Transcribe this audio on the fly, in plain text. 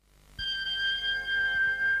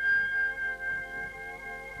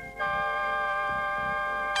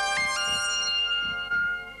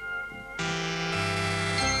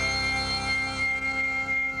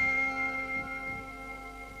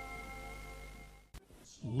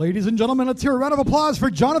Ladies and gentlemen, let's hear a round of applause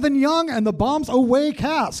for Jonathan Young and the Bombs Away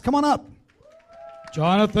cast. Come on up.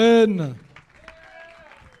 Jonathan.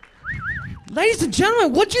 Ladies and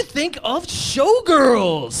gentlemen, what'd you think of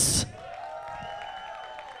Showgirls?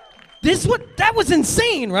 That was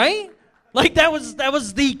insane, right? Like that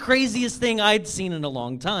was the craziest thing I'd seen in a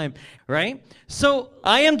long time, right? So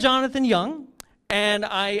I am Jonathan Young, and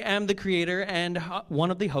I am the creator and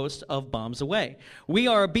one of the hosts of Bombs Away. We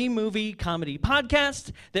are a B-movie comedy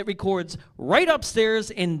podcast that records right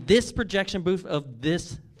upstairs in this projection booth of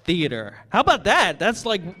this theater. How about that? That's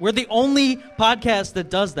like, we're the only podcast that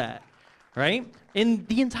does that, right? In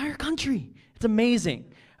the entire country. It's amazing.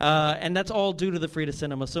 And that's all due to the Frida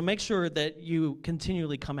Cinema. So make sure that you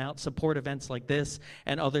continually come out, support events like this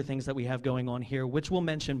and other things that we have going on here, which we'll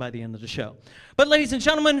mention by the end of the show. But ladies and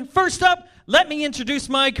gentlemen, first up, let me introduce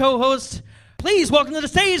my co-host. Please welcome to the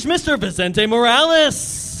stage, Mr. Vicente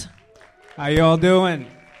Morales. How y'all doing?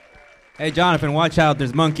 Hey, Jonathan, watch out.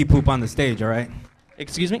 There's monkey poop on the stage, all right?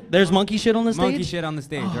 Excuse me? There's monkey shit on the stage? Monkey shit on the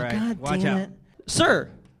stage, all right? God watch damn out. it. Sir,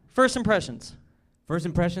 first impressions. First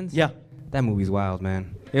impressions? Yeah. That movie's wild,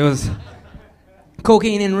 man. It was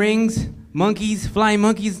cocaine in rings, monkeys, flying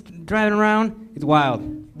monkeys driving around. It's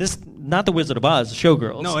wild. This, not The Wizard of Oz,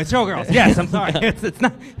 Showgirls. No, it's Showgirls. Yes, I'm sorry. It's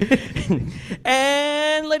not.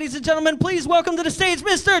 And ladies and gentlemen, please welcome to the stage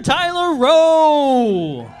Mr. Tyler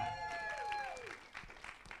Rowe.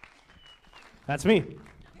 That's me.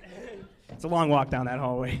 It's a long walk down that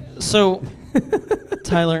hallway. So,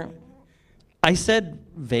 Tyler, I said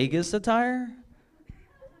Vegas attire.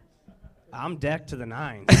 I'm decked to the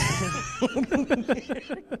nines.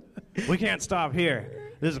 We can't stop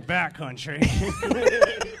here. This is backcountry.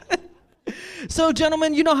 So,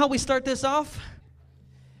 gentlemen, you know how we start this off?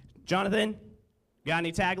 Jonathan, got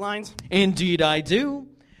any taglines? Indeed I do.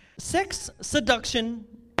 Sex, seduction,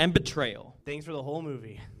 and betrayal. Things for the whole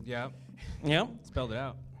movie. Yeah, Yeah. spelled it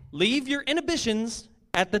out. Leave your inhibitions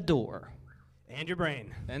at the door. And your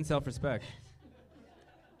brain. And self-respect.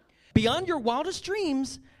 Beyond your wildest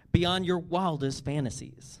dreams, beyond your wildest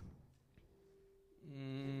fantasies.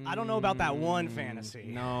 I don't know about that one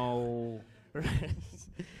fantasy. No.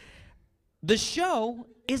 The show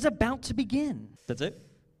is about to begin. That's it?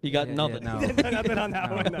 You got nothing? no. Nothing on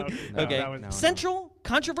that one, no. Okay. that was- Central,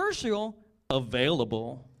 controversial,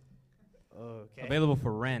 available. Okay. Available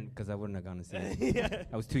for rent, because I wouldn't have gone to see it. Yeah.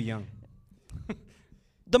 I was too young.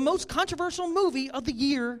 The most controversial movie of the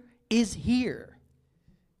year is here.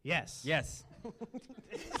 Yes. Yes.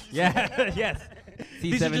 Yeah, yes. C-17.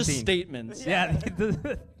 These are just statements. Yeah.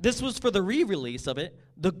 This was for the re-release of it.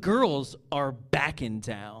 The girls are back in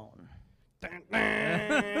town. Girls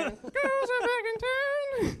are back in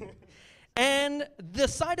town. And the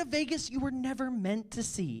side of Vegas you were never meant to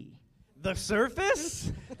see. The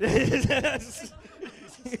surface?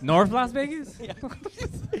 North Las Vegas?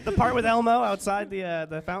 The part with Elmo outside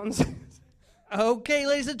the fountains? Okay,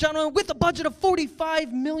 ladies and gentlemen, with a budget of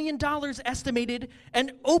 $45 million estimated,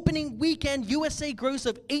 an opening weekend USA gross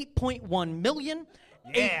of $8.1 million,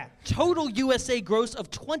 Yeah. a total USA gross of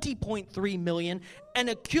 $20.3 million, and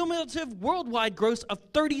a cumulative worldwide gross of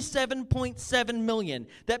 $37.7 million.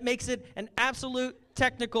 That makes it an absolute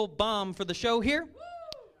technical bomb for the show here.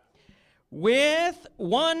 With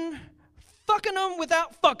one fucking them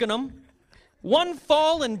without fucking them, one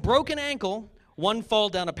fall and broken ankle, one fall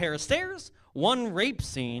down a pair of stairs, one rape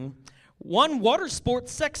scene, one water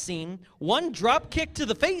sports sex scene, one drop kick to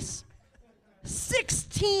the face,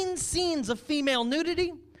 16 scenes of female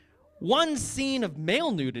nudity, one scene of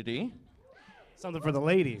male nudity, Something for the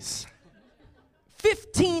ladies.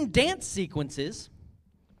 15 dance sequences,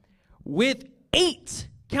 with 8,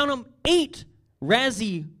 count them, 8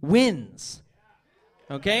 Razzie wins.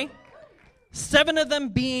 Okay? 7 of them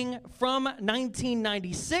being from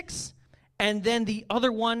 1996, and then the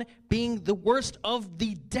other one being the worst of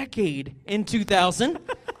the decade in 2000.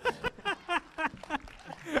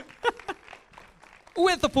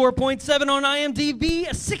 With a 4.7 on IMDb,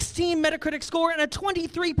 a 16 Metacritic score, and a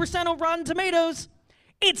 23% on Rotten Tomatoes,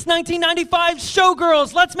 it's 1995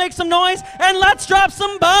 Showgirls. Let's make some noise and let's drop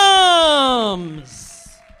some bombs.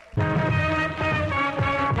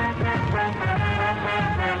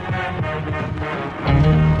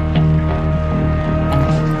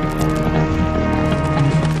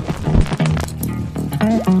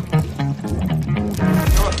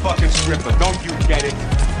 You're a fucking stripper, don't you get it?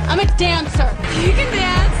 I'm a dancer. You can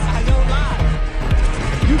dance. I don't lie.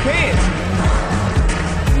 You can.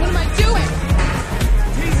 What am I doing?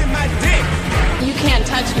 Teasing my dick. You can't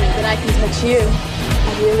touch me, but I can touch you.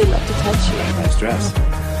 I'd really love to touch you. Nice dress.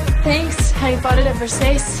 Thanks. How you bought it at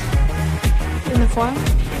Versace? In the form?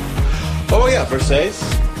 Oh, yeah, Versailles.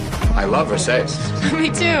 I love Versailles. Me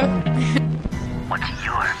too. What's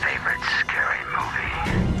your favorite scary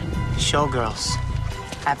movie? Showgirls.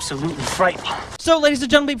 Absolutely frightening. So, ladies and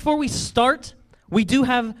gentlemen, before we start, we do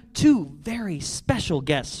have two very special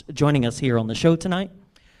guests joining us here on the show tonight.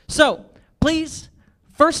 So, please,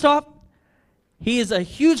 first off, he is a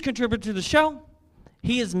huge contributor to the show.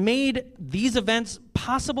 He has made these events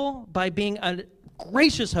possible by being a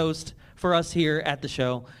gracious host for us here at the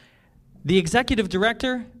show. The executive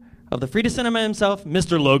director of the Frida Cinema himself,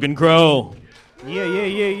 Mr. Logan Crow. Yeah.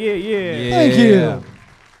 Thank you.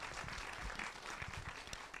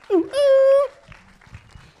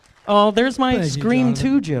 Oh, there's my Thank you, Scream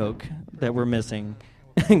Jonathan. 2 joke that we're missing.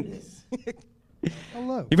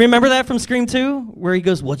 Hello. You remember that from Scream 2? Where he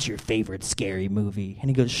goes, "What's your favorite scary movie?"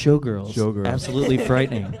 And he goes, "Showgirls." Showgirls. Absolutely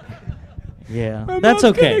frightening. Yeah, that's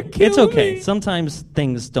okay. It's okay. Sometimes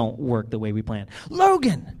things don't work the way we plan.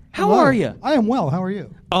 Logan, how Hello. are you? I am well. How are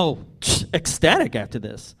you? Oh, ecstatic after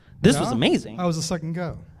this. This was Yeah? amazing. How was the second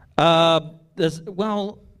go? This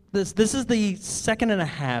is the second and a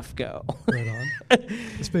half go. Right on.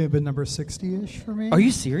 This may have been number 60-ish for me. Are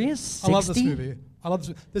you serious? 60? I love this movie. I love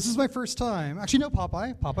this. This is my first time. Actually, no,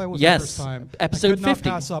 Popeye. Popeye was Yes, my first time. episode I could not 50.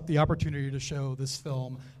 pass up the opportunity to show this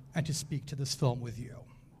film and to speak to this film with you.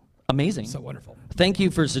 Amazing. So wonderful. Thank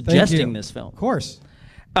you for Thank suggesting you. this film. Of course.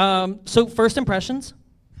 So, first impressions?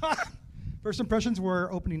 First impressions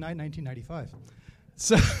were opening night 1995.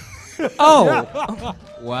 So Oh,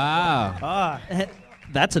 Wow.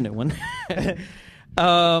 that's a new one.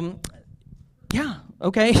 Yeah,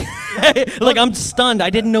 okay. Like, I'm stunned. I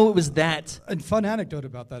didn't know it was that. and fun anecdote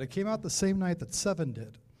about that. It came out the same night that Seven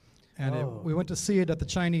did. And we went to see it at the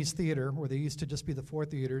Chinese Theater, where they used to just be the 4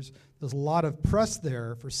 theaters. There's a lot of press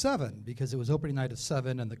there for Seven, because it was opening night of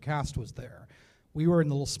Seven and the cast was there. We were in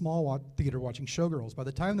the little small theater watching Showgirls. By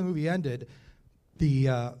the time the movie ended,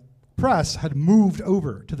 the press had moved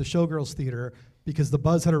over to the Showgirls Theater because the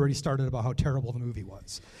buzz had already started about how terrible the movie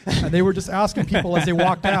was. And they were just asking people as they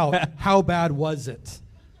walked out, how bad was it?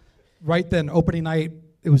 Right then, opening night,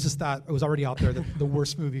 it was just that. It was already out there that the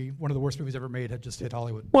worst movie, one of the worst movies ever made, had just hit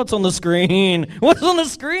Hollywood. What's on the screen? What's on the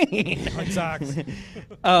screen? Exactly.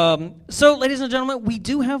 So, ladies and gentlemen, we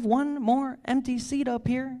do have one more empty seat up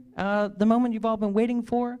here. The moment you've all been waiting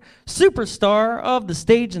for. Superstar of the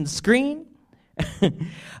stage and screen.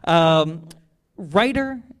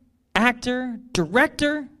 Writer, actor,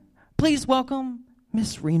 director. Please welcome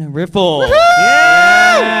Miss Rena Riffle.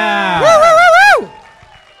 Yeah. Woo, woo, woo, woo!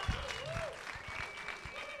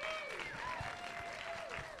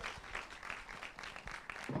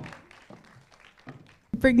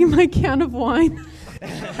 Bringing my can of wine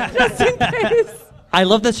just in case. I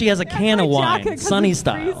love that she has a can My of wine, jacket 'cause sunny it's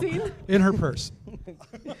style. freezing. In her purse.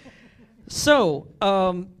 So,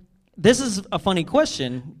 this is a funny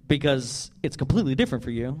question because it's completely different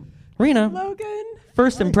for you. Rena, Logan.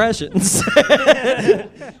 first impressions.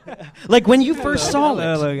 Like when you first saw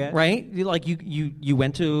Hello, it, Logan. right? You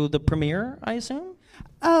went to the premiere, I assume?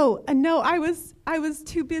 Oh no, I was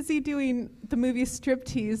too busy doing the movie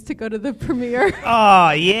Striptease to go to the premiere.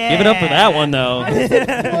 Oh, yeah. Give it up for that one, though. I was in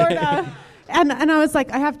Florida. And I was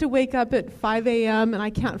like, I have to wake up at 5 a.m. and I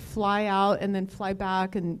can't fly out and then fly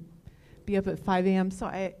back and be up at 5 a.m. So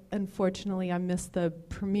I missed the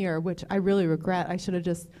premiere, which I really regret. I should have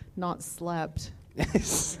just not slept.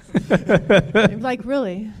 Like,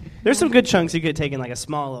 really? There's some good chunks you could take in, like a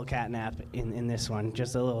small little cat nap in this one.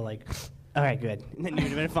 Just a little, like, all right, good. And then you'd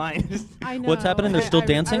have been fine. I know. What's happening? They're still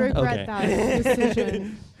dancing? I regret Okay. that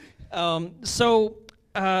decision. So,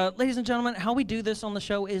 ladies and gentlemen, how we do this on the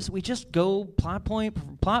show is we just go plot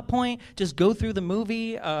point, just go through the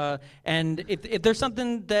movie, and if there's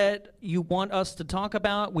something that you want us to talk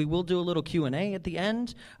about, we will do a little Q&A at the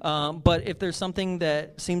end. But if there's something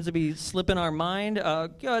that seems to be slipping our mind, go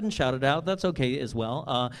ahead and shout it out. That's okay as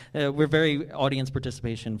well. We're very audience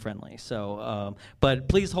participation friendly. So, but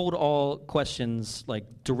please hold all questions, like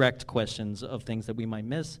direct questions of things that we might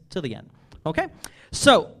miss, to the end. Okay?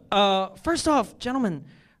 So, first off, gentlemen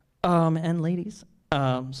and ladies,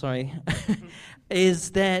 sorry,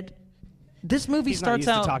 is that this movie He's not starts used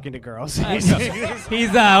out. to talking to girls.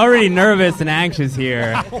 He's already nervous and anxious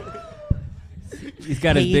here. He's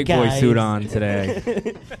got his Hey, big boy guys. suit on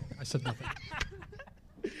today. I said nothing.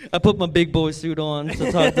 I put my big boy suit on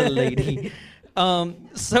to talk to the lady.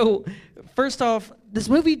 So, first off, this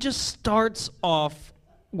movie just starts off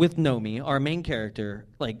with Nomi, our main character,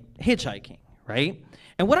 like hitchhiking, right?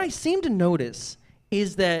 And what I seem to notice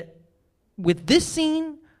is that with this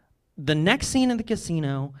scene, the next scene in the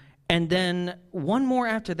casino, and then one more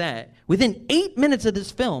after that, within 8 minutes of this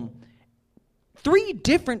film, 3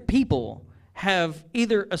 different people have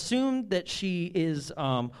either assumed that she is.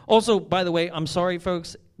 Also, by the way, I'm sorry,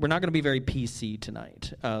 folks. We're not going to be very PC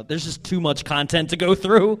tonight. There's just too much content to go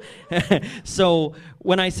through. So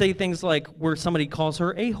when I say things like where somebody calls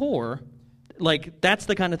her a whore, like that's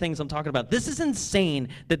the kind of things I'm talking about. This is insane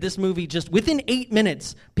that this movie just within 8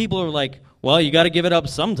 minutes, people are like, well, you got to give it up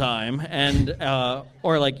sometime. And,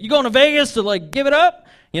 or like, you going to Vegas to like give it up?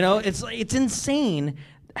 You know, it's insane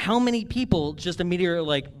how many people just immediately are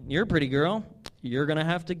like, you're a pretty girl. You're going to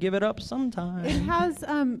have to give it up sometime. It has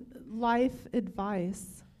life advice.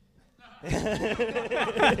 So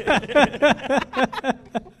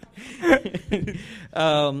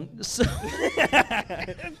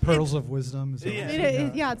Pearls of wisdom. Is that what you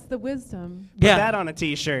said? Yeah, it's the wisdom. Put that on a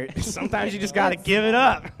T-shirt. Sometimes you just got to give it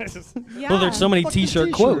up. Yeah. Well, there's so many Fucking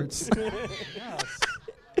T-shirt quotes. Yes.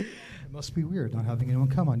 It must be weird not having anyone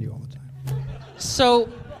come on you all the time. So,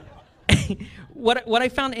 what I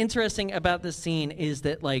found interesting about this scene is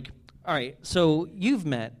that, like, all right, so you've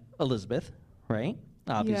met Elizabeth, right?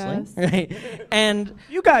 Obviously, Yes. right? And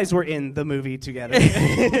You guys were in the movie together.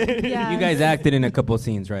 Yes. You guys acted in a couple of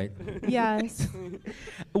scenes, right? Yes.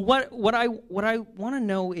 what I want to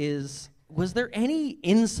know is, was there any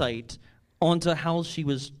insight onto how she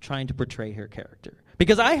was trying to portray her character?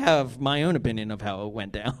 Because I have my own opinion of how it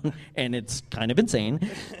went down, and it's kind of insane.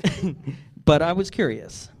 But I was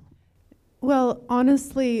curious. Well,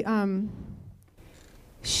 honestly,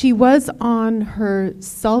 she was on her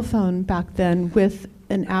cell phone back then with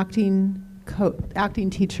an acting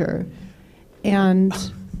teacher, and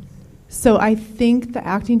so I think the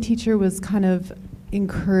acting teacher was kind of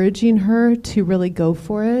encouraging her to really go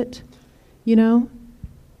for it, you know?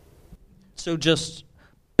 So just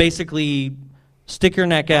basically stick your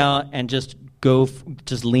neck out and just go,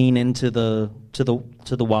 just lean into the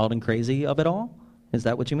wild and crazy of it all. Is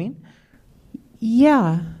that what you mean?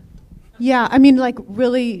 Yeah. I mean, like,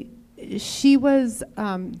 really, she was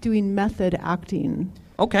doing method acting.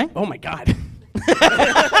 Okay. Oh my God.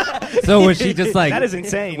 So was she just like... That is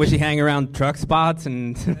insane. Was she hanging around truck spots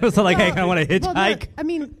and so like, I kind of want to hitchhike? Well, no, I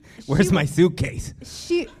mean, Where's my suitcase?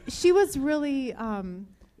 She was really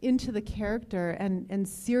into the character and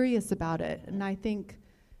serious about it, and I think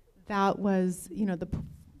that was, you know, the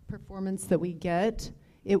performance that we get.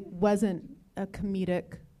 It wasn't a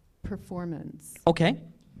comedic performance. Okay.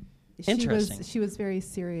 Interesting. She was very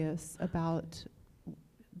serious about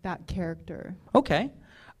that character. Okay.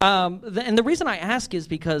 And the reason I ask is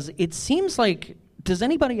because it seems like, does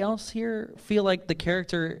anybody else here feel like the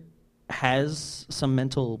character has some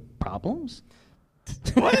mental problems?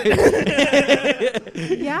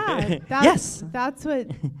 Yeah. That's what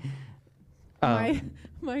my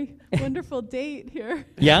wonderful date here.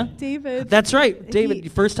 Yeah? David. That's right.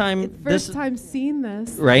 David, first time seeing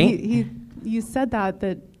this. Right? You said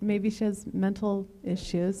that maybe she has mental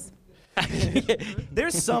issues.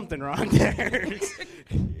 There's something wrong there.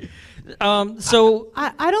 So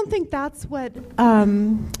I don't think that's what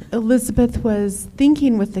Elizabeth was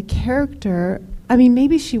thinking with the character. I mean,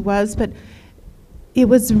 maybe she was, but it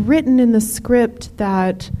was written in the script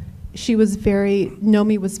that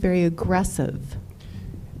Nomi was very aggressive.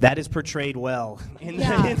 That is portrayed well in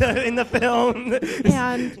the film.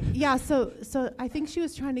 And yeah, so I think she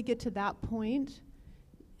was trying to get to that point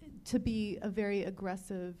to be a very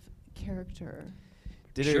aggressive character.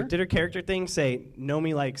 Did her character thing say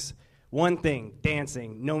Nomi likes one thing,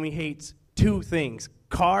 dancing. Nomi hates 2 things,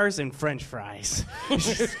 cars and French fries.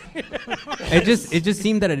 It just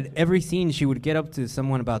seemed that at every scene she would get up to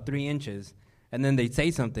someone about 3 inches, and then they'd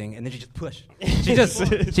say something, and then she just push. She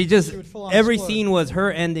just would full on every explode. scene was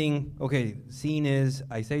her ending. Okay, scene is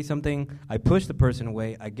I say something, I push the person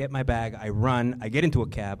away, I get my bag, I run, I get into a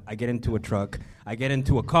cab, I get into a truck, I get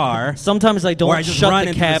into a car. sometimes I Or don't I just shut run the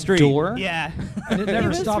into the cab street. door. Yeah. And it never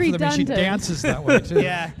was stops with her. I mean, she redundant. dances that way, too.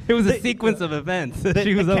 Yeah. It was a sequence of events.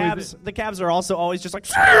 She was always The cabs are also always just like,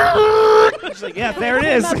 she's like, yeah, there it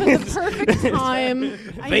is. Came up at the perfect time.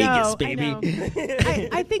 Vegas, baby.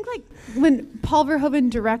 I think like when Paul Verhoeven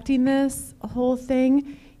directing this whole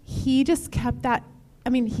thing, he just kept that. I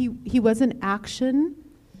mean, he was an action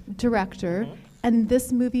director, and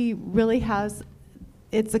this movie really has.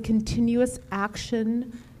 It's a continuous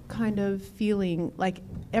action kind of feeling. Like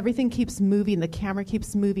everything keeps moving, the camera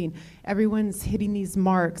keeps moving, everyone's hitting these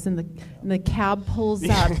marks, and the cab pulls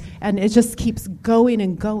up, and it just keeps going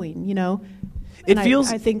and going. You know. It And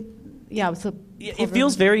feels. I think. Yeah. So It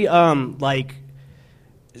feels very like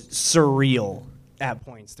surreal at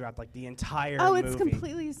points throughout like the entire Oh, movie. it's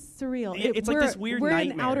completely surreal. It's like this weird we're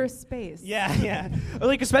nightmare. in outer space. Yeah.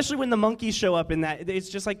 Like especially when the monkeys show up in that, it's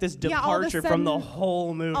just like this Yeah, all of a departure from the sudden-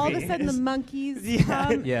 whole movie. All of a sudden, the monkeys Yeah.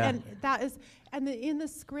 come, Yeah. and that is, and in the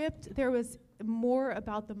script there was more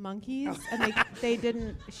about the monkeys, and they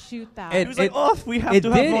didn't shoot that. It was like, we have it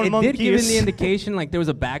to have did, more it monkeys. did give in the indication like there was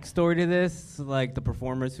a backstory to this, like the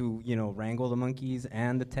performers who wrangle the monkeys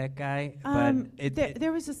and the tech guy. But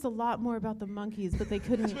there was just a lot more about the monkeys, but they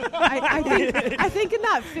couldn't. I think in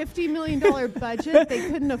that $50 million budget, they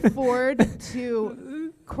couldn't afford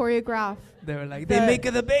to choreograph. they were like, the- they make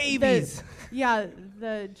the babies.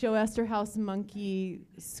 The Joe Esterhaus monkey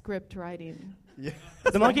script writing.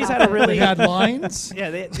 The monkeys had a They really had lines. they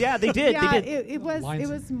did. Yeah, They did. it was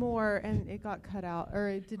Lines. more, and it got cut out, or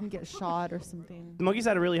it didn't get shot, or something. The monkeys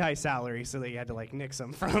had a really high salary, so they had to like nix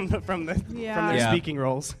them from their Yeah. speaking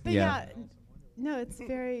roles. But Yeah. no, it's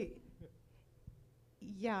very.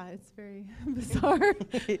 Yeah, it's very bizarre.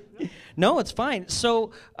 No, it's fine.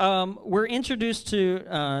 So we're introduced to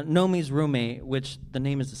Nomi's roommate, which the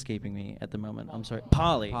name is escaping me at the moment. I'm sorry,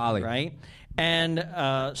 Polly. Polly. Right? And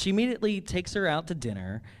she immediately takes her out to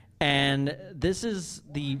dinner. And this is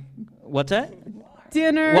the what's that?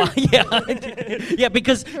 Dinner. Well, yeah,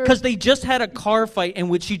 because they just had a car fight in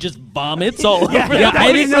which she just vomits all over. Yeah,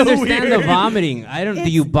 I didn't so understand weird. the vomiting. Do It's-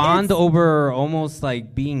 you bond it's- over almost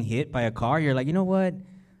like being hit by a car? You're like, you know what?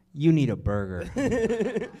 You need a burger.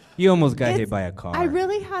 You almost got hit by a car. I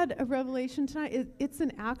really had a revelation tonight. It's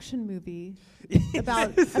an action movie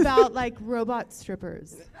about like robot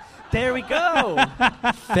strippers. There we go.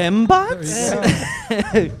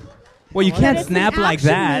 Fembots? Well, you But can't it's snap an like action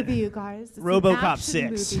that. Movie, you guys. It's an RoboCop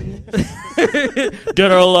action 6. movie.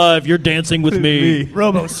 Dead or alive, you're dancing with me.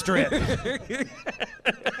 Robo strip.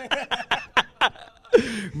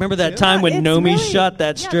 Remember that time when it's Nomi really- shot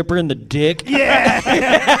that yeah. stripper in the dick? Yeah,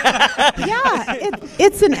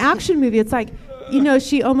 it's an action movie. It's like,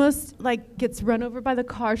 she almost like gets run over by the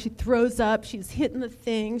car. She throws up. She's hitting the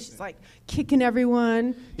thing. She's like kicking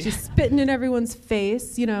everyone. She's spitting in everyone's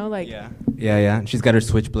face. Like Yeah. She's got her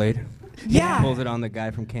switchblade. yeah, Pulls it on the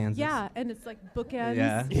guy from Kansas. yeah, and it's like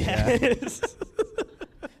bookends. Yeah.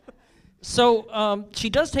 So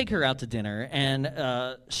she does take her out to dinner, and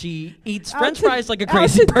she eats Out French to- fries like a out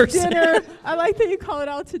crazy to person. Dinner. I like that you call it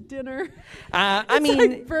out to dinner. I It's mean,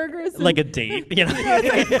 like burgers, like a and, date.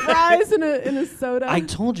 it's like fries and a soda. I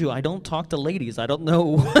told you I don't talk to ladies. I don't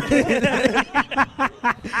know.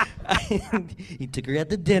 He took her out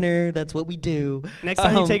to dinner. That's what we do. Next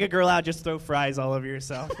time you take a girl out, just throw fries all over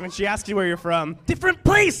yourself. When she asks you where you're from, different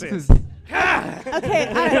places. Okay,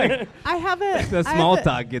 I have a The I small have a-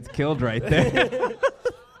 talk gets killed right there.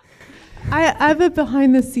 I have a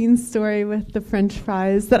behind-the-scenes story with the French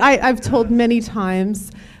fries that I've told many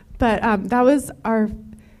times, but that was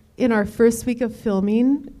in our first week of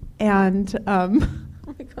filming, and oh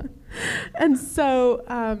my God, and so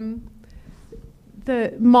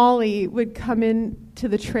the Molly would come in to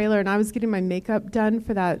the trailer, and I was getting my makeup done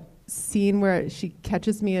for that scene where she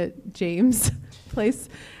catches me at James' place,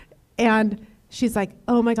 and she's like,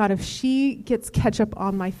 "Oh my God, if she gets ketchup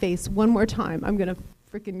on my face one more time, I'm gonna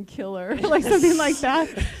freaking kill her," like something like that.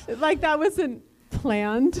 Like that wasn't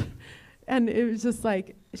planned, and it was just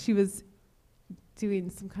like she was doing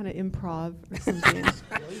some kind of improv or something.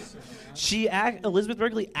 Elizabeth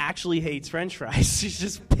Berkley actually hates French fries. She's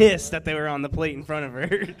just pissed that they were on the plate in front of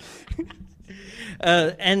her.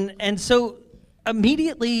 And so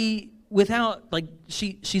immediately, without like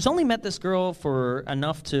she's only met this girl for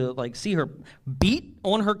enough to like see her beat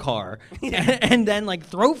on her car and then like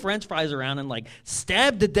throw French fries around and like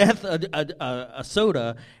stab to death a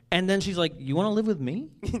soda, and then she's like, "You want to live with me?"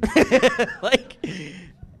 Like.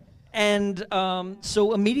 And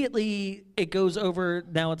so immediately it goes over.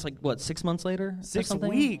 Now it's like what, 6 months later? or 6 something?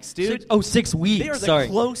 weeks, dude. 6 weeks. They are the Sorry.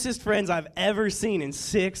 closest friends I've ever seen in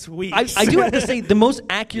 6 weeks. I do have to say the most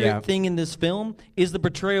accurate Yeah. thing in this film is the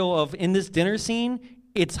portrayal of, in this dinner scene,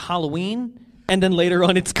 it's Halloween, and then later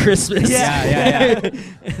on it's Christmas. Yeah.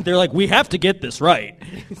 They're like, we have to get this right.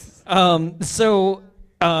 So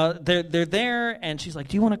they're there, and she's like,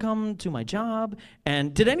 do you want to come to my job?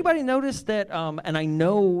 And did anybody notice that, and I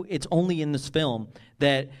know it's only in this film,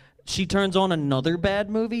 that she turns on another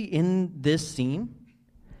bad movie in this scene?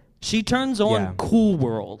 She turns on Yeah. Cool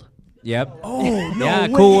World. Yep. Oh, no Yeah,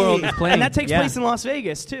 way. Cool World is playing. And that takes Yeah. place in Las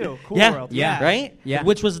Vegas, too. Cool Yeah, World. Yeah. right? Yeah.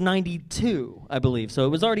 Which was 92, I believe. So it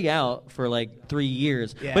was already out for like 3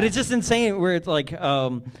 years. Yeah. But it's just insane where it's like,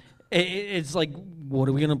 it's like, what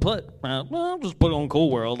are we going to put? Well, just put on Cool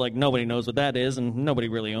World. Like, nobody knows what that is, and nobody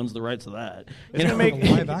really owns the rights to that. It's You know? like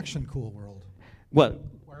a live action Cool World. What?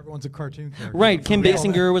 Why Everyone's a cartoon character. Right, Kim Real.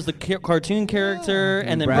 Basinger was the cartoon character,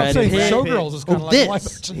 and then Brad Brad I'm saying Pitt. Showgirls is kind of like this. live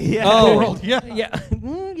action. Yeah. Oh, world. Yeah. yeah,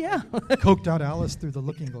 yeah. Coked out Alice through the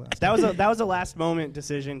looking glass. That was a last moment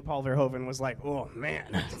decision. Paul Verhoeven was like, "Oh man,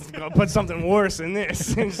 let's go put something worse than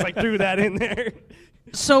this," and just like threw that in there.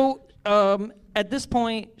 So at this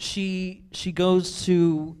point, she goes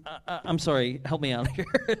to. I'm sorry, help me out here.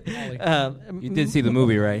 You did see the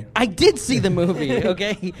movie, right? I did see the movie.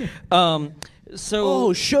 Okay. So Oh,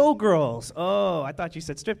 Showgirls. Oh, I thought you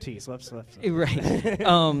said striptease. Whoops.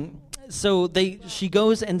 right. So she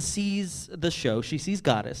goes and sees the show. She sees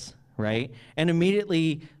Goddess, right? And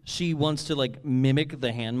immediately she wants to like mimic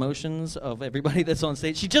the hand motions of everybody that's on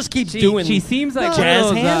stage. She just keeps doing. She seems like jazz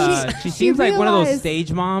one of those, hands. she seems like one of those realized-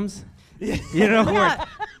 stage moms. You know, where,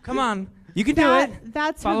 come on, you can do it.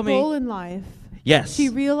 That's Follow her me. goal in life. Yes. She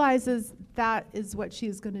realizes that is what she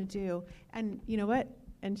is going to do. And you know what?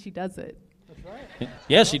 And she does it.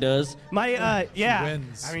 Yeah, she does. My yeah.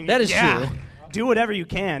 wins. I mean, That is yeah. true. Do whatever you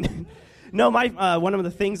can. No, my one of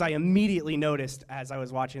the things I immediately noticed as I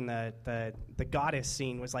was watching the Goddess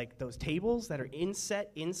scene was like those tables that are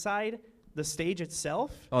inset inside the stage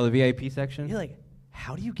itself. Oh, the VIP section. You're like,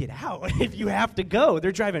 how do you get out if you have to go?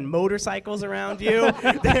 They're driving motorcycles around you.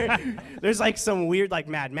 There's like some weird like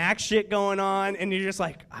Mad Max shit going on, and you're just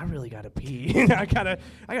like, I really gotta pee. I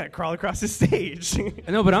gotta crawl across the stage.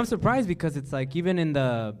 No, but I'm surprised because it's like even in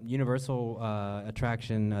the Universal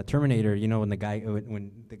attraction Terminator, you know, when the guy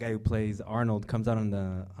who plays Arnold comes out on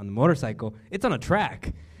the motorcycle, it's on a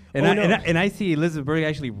track. And, Oh, I, no. and I see Elizabeth Berg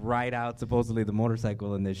actually ride out supposedly the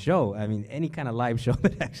motorcycle in this show. I mean, any kind of live show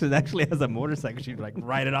that actually has a motorcycle, she'd like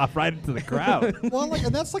ride it off right into the crowd. Well, like,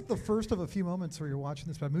 and that's like the first of a few moments where you're watching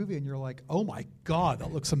this movie and you're like, oh my God,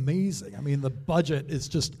 that looks amazing. I mean, the budget is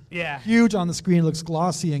just huge on the screen, it looks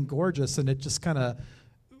glossy and gorgeous, and it just kind of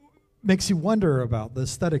makes you wonder about the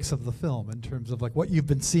aesthetics of the film in terms of like what you've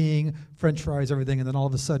been seeing, French fries, everything, and then all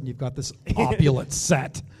of a sudden you've got this opulent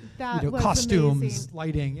set. That was costumes, amazing.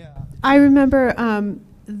 lighting, yeah. I remember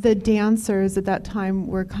the dancers at that time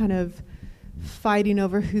were kind of fighting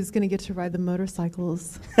over who's going to get to ride the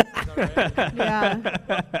motorcycles. Yeah.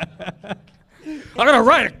 I'm gonna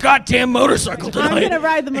ride a goddamn motorcycle I'm tonight. going to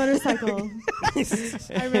ride the motorcycle.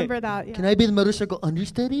 I remember that. Yeah. Can I be the motorcycle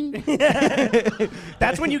understudy?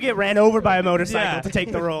 That's when you get ran over by a motorcycle to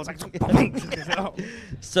take the roles. Like,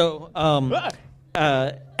 So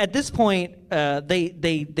at this point,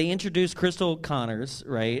 they introduce Crystal Connors,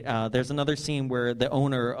 right? There's another scene where the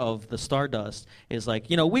owner of the Stardust is like,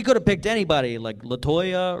 we could have picked anybody, like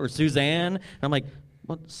LaToya or Suzanne. And I'm like,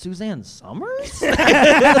 what, Suzanne Summers?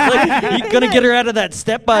 Like, you gonna get her out of that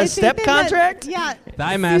step-by-step contract? Yeah.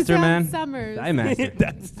 Thigh Master, Suzanne man. Summers. Thigh Master.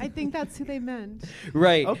 I think that's who they meant.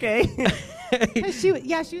 Right. Okay. 'Cause she was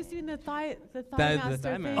doing the thigh master Thigh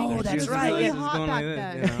thing. Master. Oh, She that's was right. really Yeah, hot going back like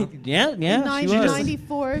then. this, you know? Yeah, In she was.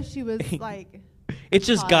 1994, she was like. It's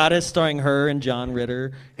just hot. Goddess starring her and John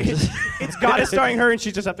Ritter. It's Goddess starring her, and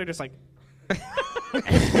she's just up there just like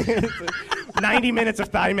 90 minutes of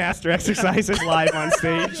Thigh Master exercises live on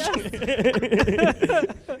stage.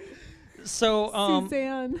 So,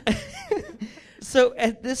 Suzanne. so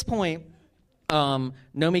at this point,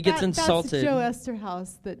 Nomi gets insulted. That's Joe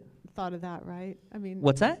Esterhaus that thought of that, right? I mean,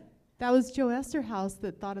 What's that? that was Joe Esterhaus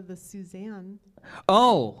that thought of the Suzanne.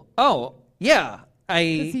 Oh, yeah.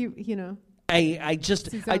 Because I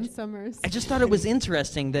just Suzanne Summers. I just thought it was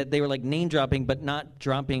interesting that they were like name dropping, but not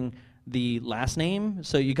dropping the last name.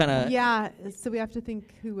 So you kind of Yeah, so we have to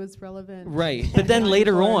think who was relevant. right. But then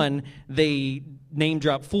later 94. on, they name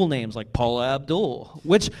drop full names like Paula Abdul,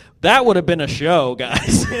 which that would have been a show,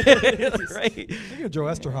 guys. Right? Speaking of Joe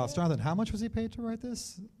Esterhaus, Jonathan, how much was he paid to write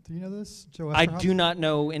this? Do you know this? Joe Esterhaus? I do not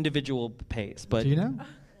know individual pays, but Do you know?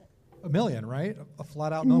 $1 million, right? A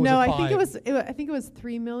flat out no. No, was I it think $5? it was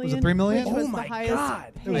 $3 million. Was it $3 million? Which Oh was my the highest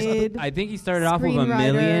God. paid. I think he started off with $1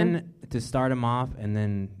 Screenwriter. million to start him off, and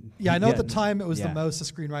then Yeah, I know at the time it was yeah. the most a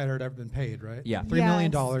screenwriter had ever been paid, right? Yeah. $3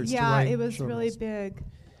 million Yes. to Yeah, write it was Showgirls. really big.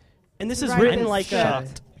 And this is Right, written this like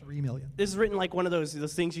script. $3 million. this is written like one of those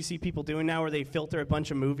things you see people doing now, where they filter a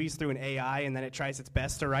bunch of movies through an AI, and then it tries its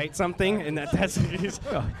best to write something, and that's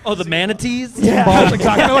the manatees. Balls,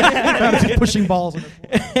 exactly. Just pushing balls.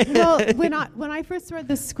 Well, when I first read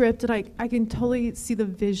the script, and I can totally see the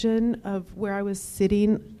vision of where I was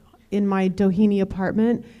sitting in my Doheny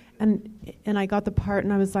apartment, and I got the part,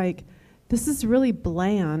 and I was like, this is really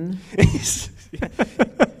bland.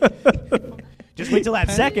 Just wait till that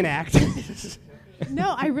second act.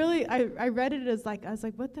 No, I read it as like, I was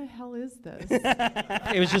like, what the hell is this?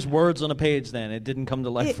 It was just words on a page. Then it didn't come to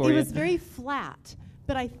life It for you. was very flat,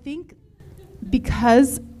 but I think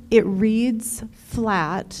because it reads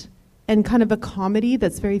flat and kind of a comedy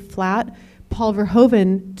that's very flat. Paul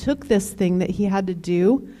Verhoeven took this thing that he had to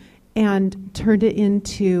do and turned it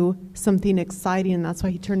into something exciting, and that's why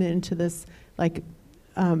he turned it into this like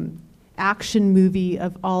action movie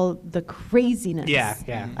of all the craziness. Yeah,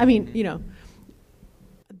 yeah. I mean, you know,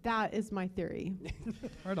 that is my theory.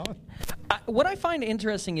 Right on. What I find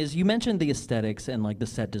interesting is you mentioned the aesthetics and like the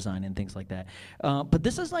set design and things like that. But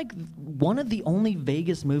this is like one of the only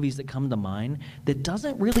Vegas movies that come to mind that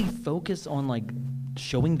doesn't really focus on like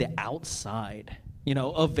showing the outside, you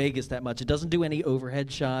know, of Vegas that much. It doesn't do any overhead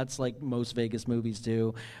shots like most Vegas movies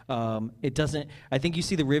do. It doesn't. I think you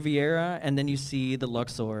see the Riviera and then you see the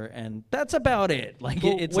Luxor, and that's about it. Like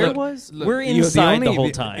Well, it's where like was- we're inside the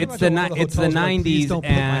whole time. It's the Please 90s, don't put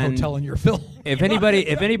my and hotel in your film. if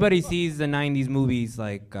anybody sees the 90s movies,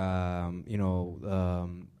 like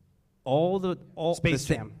all Space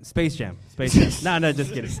the Jam. Space Jam. No,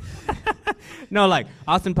 just kidding. No, like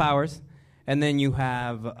Austin Powers, and then you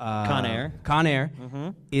have Con Air. Mm-hmm.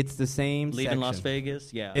 It's the same Leaving section. Las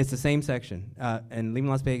Vegas, yeah. It's the same section, and Leaving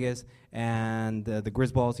Las Vegas and the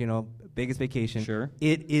Griswolds, you know, Vegas Vacation. Sure.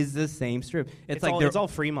 It is the same strip. It's like all, they're it's all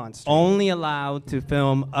Fremont Street. only allowed to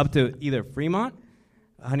film up to either Fremont,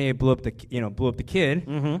 Honey, I blew up the kid,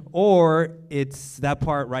 Mm-hmm. or it's that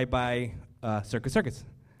part right by Circus.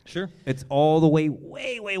 Sure. It's all the way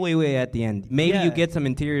at the end. Maybe Yeah. you get some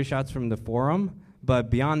interior shots from the Forum, but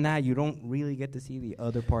beyond that, you don't really get to see the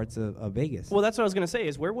other parts of Vegas. Well, that's what I was gonna say.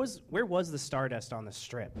 Is where was the Stardust on the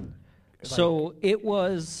Strip? So it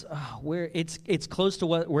was where it's close to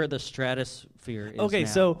where the stratosphere is. Okay, now,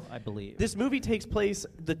 so I believe this movie takes place.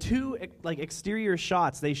 The two like exterior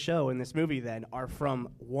shots they show in this movie then are from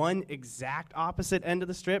one exact opposite end of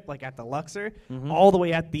the Strip, like at the Luxor, all the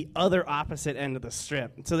way at the other opposite end of the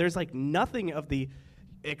Strip. So there's like nothing of the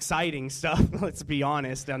exciting stuff. Let's be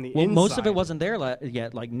honest. On the Well, inside. most of it wasn't there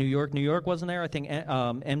yet. Like New York wasn't there. I think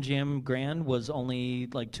MGM Grand was only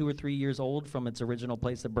like 2 or 3 years old from its original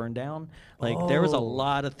place that burned down. Like there was a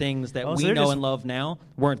lot of things that Oh, so we they're know just- and love now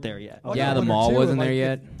weren't there yet. Like, Yeah, I the wonder, mall too, wasn't like, there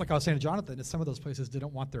yet. Like I was saying to Jonathan, is some of those places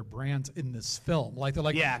didn't want their brands in this film. Like they're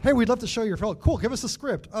like, Yeah. hey, we'd love to show your film. Cool, give us a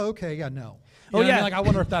script. Oh, okay, yeah, no. You know what I yeah. mean? Like I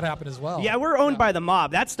wonder if that happened as well. Yeah, we're owned by the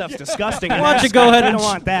mob. That stuff's disgusting. Why don't you go ahead I and don't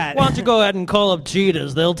want that. Why don't you go ahead and call up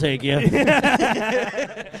Cheetahs? They'll take you.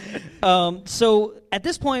 So at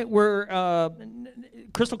this point,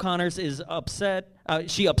 Crystal Connors is upset.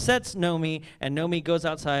 She upsets Nomi, and Nomi goes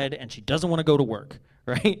outside, and she doesn't want to go to work.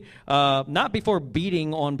 Right? Not before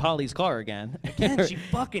beating on Polly's car again. Again, she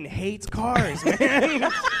fucking hates cars, man.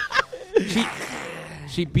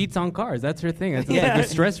 She beats on cars. That's her thing. That's like a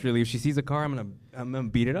stress relief. She sees a car, I'm gonna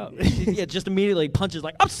beat it up. Yeah, just immediately punches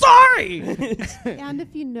like, I'm sorry! And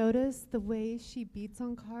if you notice, the way she beats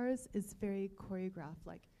on cars is very choreographed.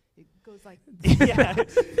 Like it goes like. Yeah. That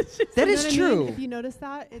You know is what I true. mean? If you notice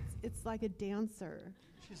that, it's like a dancer.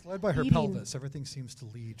 She's led by her Eating. pelvis. Everything seems to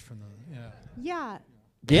lead from the Yeah.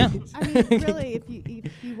 Yeah. I mean, really,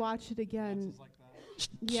 if you watch it again.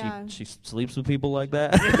 Yeah. She sleeps with people like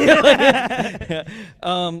that.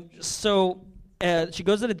 So she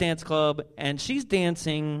goes to the dance club and she's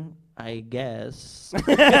dancing, I guess.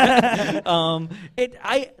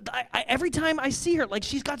 Every time I see her, like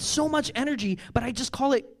she's got so much energy, but I just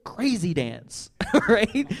call it crazy dance,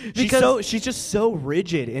 right? She's just so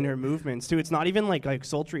rigid in her movements too. It's not even like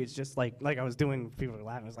sultry. It's just like I was doing. People were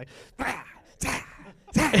laughing. It's like.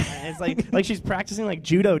 And it's like she's practicing like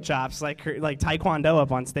judo chops, like taekwondo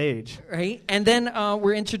up on stage. Right, and then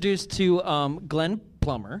we're introduced to Glenn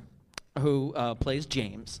Plummer, who plays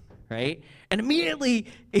James, right? And immediately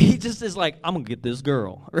he just is like, "I'm gonna get this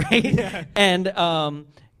girl," right? Yeah. And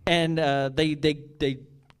they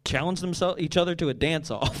challenge each other to a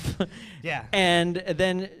dance off. Yeah. And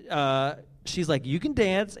then she's like, "You can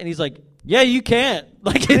dance," and he's like, "Yeah, you can't."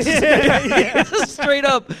 Like it's just straight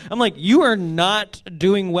up. I'm like, you are not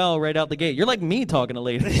doing well right out the gate. You're like me talking to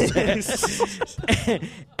ladies.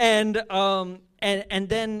 and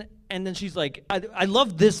then she's like, I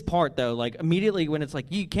love this part though. Like immediately when it's like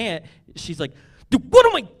you can't, she's like, "Dude, what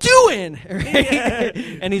am I doing?" Right?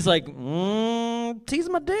 And he's like, "Tease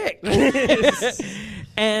my dick."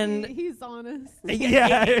 And He's honest.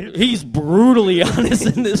 Yeah. he's brutally honest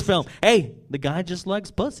in this film. Hey, the guy just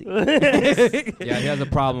likes pussy. Yeah, he has a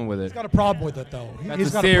problem with it. He's got a problem with it though. That's He's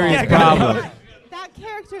a got serious a problem. problem. That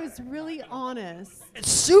character is really honest.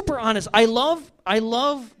 Super honest. I love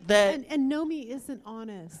that. And Nomi isn't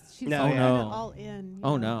honest. She's No, all, yeah. kinda No. all in. you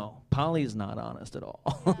Oh know? no, Polly's not honest at all.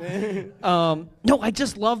 No, I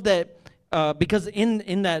just love that because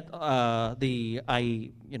in that I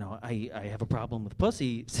have a problem with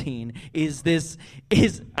pussy scene is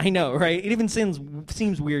I know, right? It even seems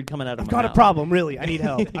weird coming out of I've my got mouth. a problem, really. I need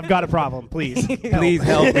help. I've got a problem, please. Please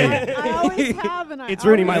help me. I always have, and It's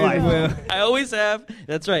ruining my life. Will. I always have.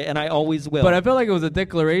 That's right, and I always will. But I feel like it was a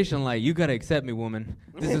declaration, like, you gotta accept me, woman.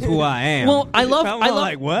 This is who I am. Well, I love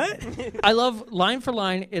like, what? I love line for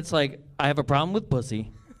line. It's like I have a problem with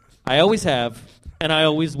pussy. I always have, and I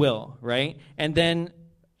always will. Right? And then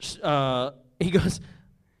he goes,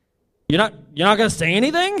 "You're not gonna say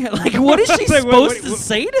anything? Like, what is she supposed to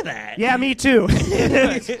say to that?" Yeah, me too.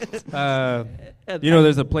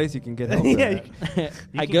 There's a place you can get help. Yeah, at.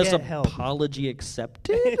 I can guess get help. apology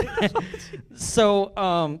accepted.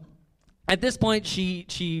 So at this point,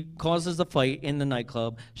 she causes a fight in the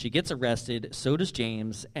nightclub. She gets arrested. So does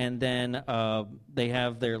James. And then they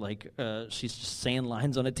have their she's just saying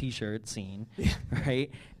lines on a T-shirt scene, right?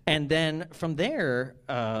 And then from there,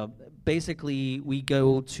 basically we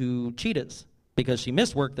go to Cheetah's because she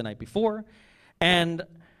missed work the night before, and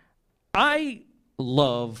I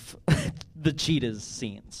love the Cheetah's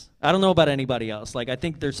scenes. I don't know about anybody else. Like, I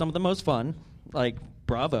think they're some of the most fun. Like,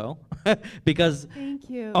 bravo. Because Thank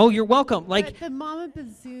you. oh, you're welcome. Like, but the Mama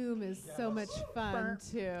Bazoom is so much fun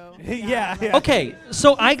too. Yeah. okay,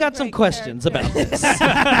 so I got some great questions about this.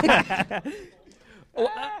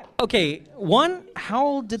 Okay, one,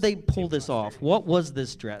 how did they pull this off? What was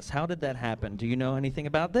this dress? How did that happen? Do you know anything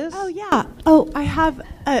about this? Oh yeah. Oh, I have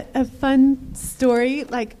a fun story.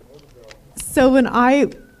 Like, so when I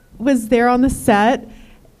was there on the set,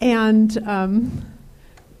 and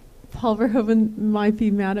Paul Verhoeven might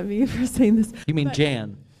be mad at me for saying this. You mean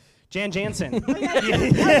Jan? Jan Jansen.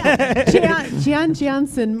 Jan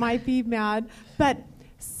Jansen might be mad, but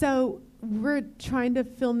so we're trying to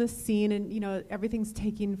film this scene, and everything's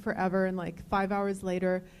taking forever, and like 5 hours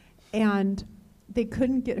later, and they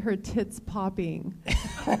couldn't get her tits popping,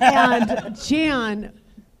 and Jan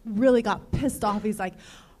really got pissed off. He's like,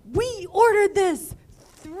 "We ordered this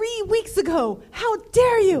 3 weeks ago. How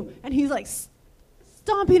dare you?" And he's like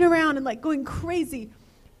stomping around and like going crazy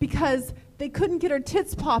because they couldn't get her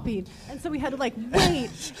tits popping, and so we had to like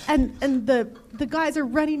wait, and the guys are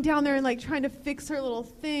running down there and like trying to fix her little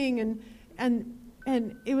thing,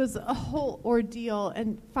 and it was a whole ordeal,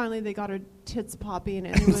 and finally they got her tits popping,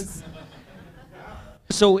 and it was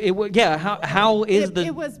So it how is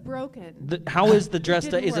it was broken. how is the dress?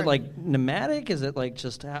 Didn't Is it work. like pneumatic? Is it like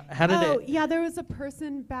just how did Oh it? yeah, there was a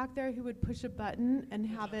person back there who would push a button and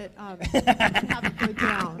have it have it go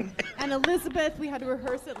down. And Elizabeth, we had to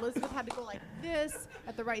rehearse it. Elizabeth had to go like this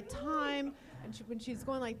at the right time, and when she's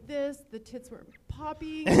going like this, the tits were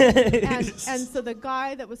popping. and so the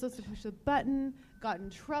guy that was supposed to push the button got in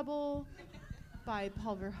trouble by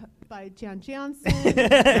Jan Jansen,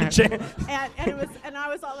 and it was, and I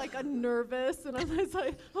was all like nervous, and I was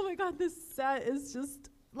like, oh my god, this set is just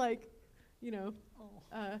like,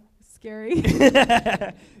 scary.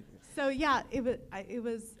 So yeah, it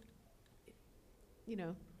was,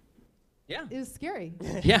 Yeah. it was scary.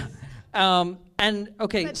 Yeah. And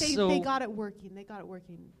okay, But so they got it working.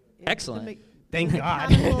 Excellent. Thank God.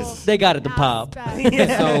 They got it to pop.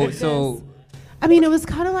 So I mean, it was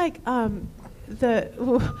kind of like I'm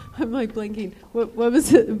like blanking. What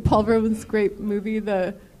was it? Paul Verhoeven's great movie,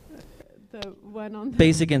 the one on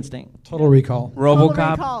Basic Instinct, Total Recall.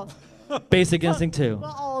 RoboCop. Recall. Basic Instinct 2.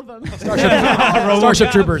 Well, all of them.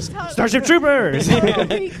 Starship Troopers. Starship Troopers. Total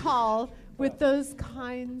Recall with those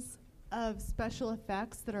kinds of special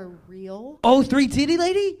effects that are real. Oh, 3 Titty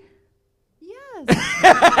Lady? Yes.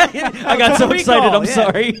 I got so Total excited. Recall, I'm yeah.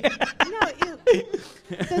 sorry.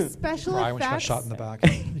 The special Cry when she got effects. shot in the back.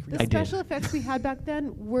 The I special effects we had back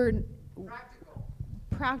then were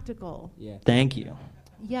practical. Yeah. Thank you.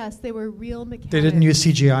 Yes, they were real mechanics. They didn't use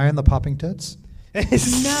CGI in the popping tits?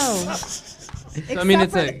 No. I mean,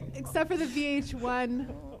 it's except for the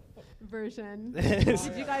VH1 version. Did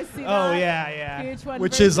you guys see that? Oh yeah. VH1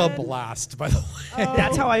 Which is a version? blast, by the way. Oh,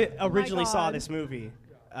 That's how I my originally saw God. this movie.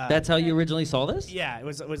 That's how you originally saw this? Yeah, it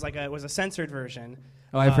was a censored version.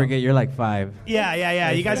 Oh, I forget. You're like 5.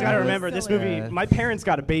 Yeah. You guys got to remember this silly. movie. Yeah. My parents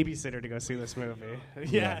got a babysitter to go see this movie.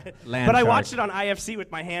 Yeah. Land But I shark. watched it on IFC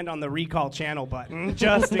with my hand on the recall channel button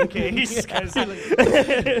just in case. 'Cause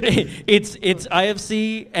it's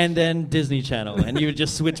IFC and then Disney Channel, and you would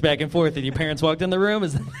just switch back and forth. And your parents walked in the room.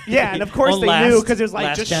 yeah, and of course on they last- knew because it was like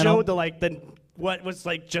last just channel. showed the what was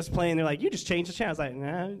like just playing. They're like, you just changed the channel. I was like,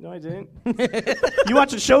 nah, no, I didn't. You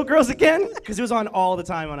watching Showgirls again? Because it was on all the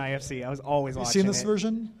time on IFC. I was always You watching seen this it.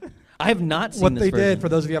 version? I have not seen What this they version. did, for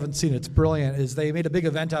those of you who haven't seen it, it's brilliant, is they made a big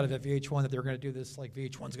event out of it, VH1, that they were going to do this, like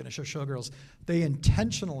VH1's going to show Showgirls. They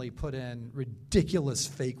intentionally put in ridiculous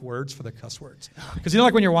fake words for the cuss words. Because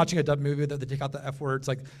like when you're watching a dub movie that they take out the F words,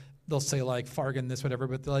 like they'll say like fargan this, whatever,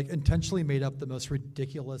 but they like intentionally made up the most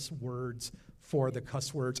ridiculous words for the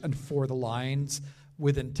cuss words and for the lines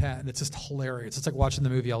with intent. And it's just hilarious. It's like watching the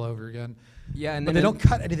movie all over again. Yeah, and but then they don't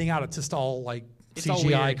cut anything out. It's just all like It's all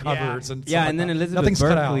CGI weird, covers and yeah, stuff and like then that. Elizabeth Nothing's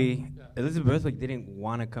cut out. Berkley. Elizabeth Berkley didn't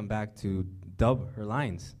want to come back to dub her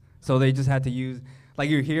lines, so they just had to use like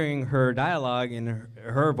you're hearing her dialogue in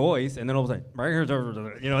her voice, and then all of a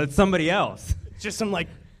sudden, it's somebody else. Just some like,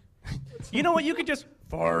 you know what? You could just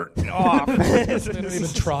fart off. They didn't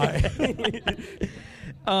even try.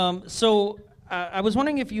 So I was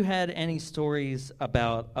wondering if you had any stories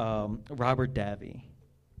about Robert Davi.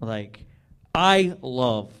 Like, I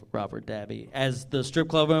love Robert Davi as the strip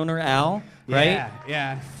club owner, Al, right?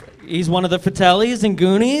 Yeah. He's one of the Fratellis in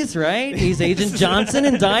Goonies, right? He's Agent Johnson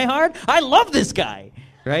in Die Hard. I love this guy,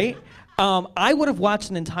 right? I would have watched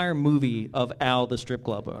an entire movie of Al, the strip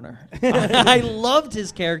club owner. I loved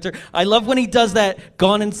his character. I love when he does that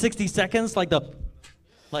Gone in 60 Seconds, let's do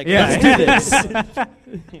this.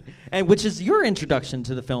 And which is your introduction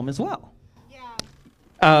to the film as well.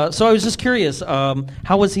 Yeah. So I was just curious,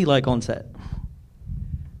 how was he like on set?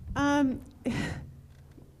 Uh-oh.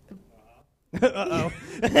 Oh,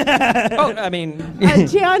 I mean...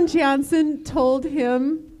 Jan Jansen told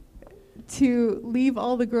him to leave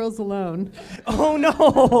all the girls alone. Oh, no.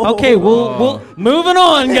 Okay, we'll moving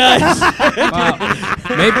on, guys.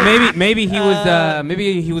 Wow. Maybe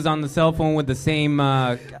he was on the cell phone with the same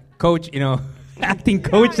coach, acting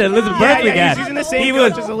coach that Elizabeth Berkley got. He's using the same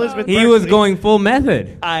coach as Elizabeth Berkley. He was going full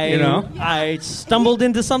method. I stumbled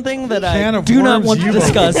into something that Can I of do not worms want to you've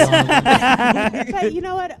discuss. But you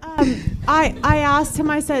know what? I asked him.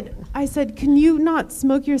 I said, can you not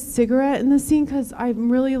smoke your cigarette in the scene? Because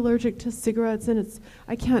I'm really allergic to cigarettes, and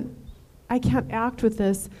I can't act with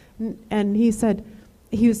this. And he said,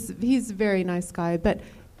 he's a very nice guy. But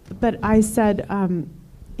I said,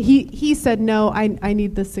 he said no. I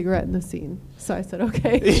need the cigarette in the scene. So I said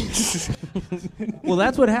okay. Well,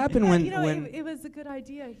 that's what happened when it was a good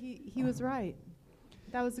idea. He was right.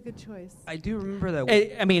 That was a good choice. I do remember that.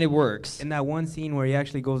 It works. In that one scene where he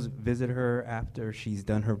actually goes visit her after she's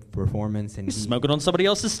done her performance, and He's smoking on somebody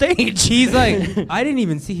else's stage. He's like, I didn't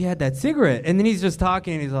even see he had that cigarette, and then he's just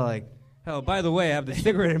talking, and he's all like, oh, by the way, I have the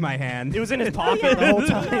cigarette in my hand. It was in his pocket the whole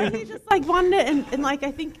time. He just wanted it, and I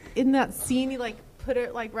think in that scene he put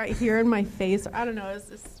it right here in my face. I don't know.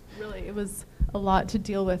 It was a lot to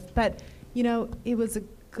deal with, but it was a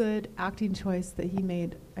good acting choice that he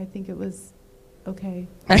made. I think it was okay.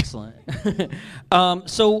 Excellent.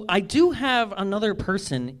 So I do have another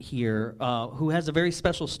person here who has a very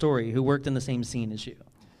special story, who worked in the same scene as you.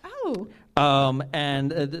 Oh.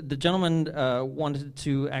 And the gentleman wanted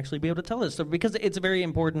to actually be able to tell this story because it's very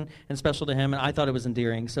important and special to him, and I thought it was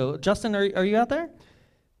endearing. So, Justin, are you out there?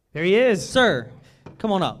 There he is. Sir,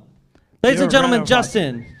 come on up. Ladies and gentlemen,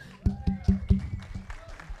 Justin.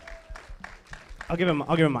 I'll give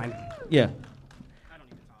him mine. Yeah.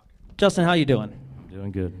 Justin, how you doing?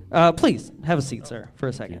 Doing good. Please, have a seat, sir, for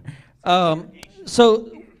a second.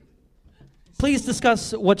 So, please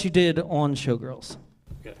discuss what you did on Showgirls.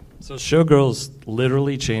 Okay. So Showgirls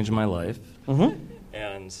literally changed my life. Mm-hmm.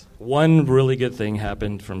 And one really good thing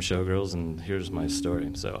happened from Showgirls, and here's my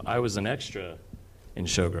story. So I was an extra in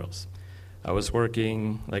Showgirls. I was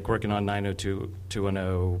working on 902,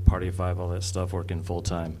 210, Party of Five, all that stuff, working full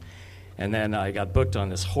time. And then I got booked on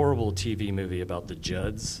this horrible TV movie about the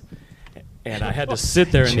Judds. And I had to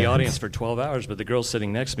sit there in the audience for 12 hours, but the girl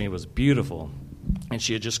sitting next to me was beautiful. And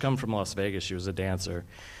she had just come from Las Vegas. She was a dancer.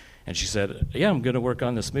 And she said, yeah, I'm going to work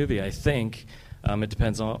on this movie, I think. It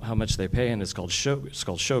depends on how much they pay, and it's called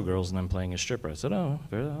Showgirls, and I'm playing a stripper. I said, oh,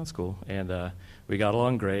 that's cool. And we got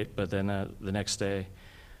along great, but then the next day,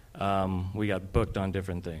 we got booked on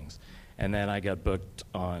different things. And then I got booked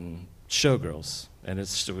on Showgirls, and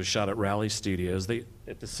it was shot at Raleigh Studios.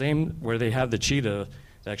 At the same, where they have the cheetah,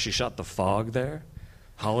 they actually shot The Fog there.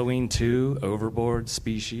 Halloween 2, Overboard,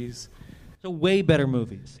 Species. So way better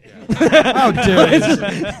movies. Oh,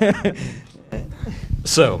 dude.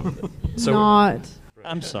 So Not.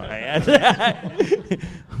 I'm sorry.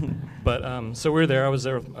 But so we were there. I was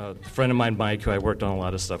there with a friend of mine, Mike, who I worked on a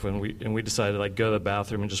lot of stuff with, and we decided to go to the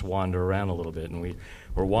bathroom and just wander around a little bit. And we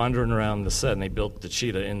were wandering around the set, and they built the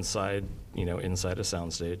cheetah inside a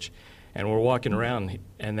soundstage. And we're walking around,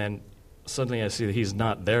 and then suddenly I see that he's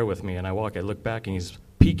not there with me, and I look back, and he's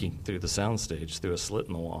peeking through the soundstage through a slit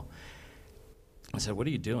in the wall. I said, what are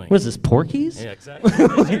you doing? Was this Porky's? Yeah, exactly.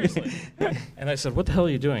 Seriously. And I said, what the hell are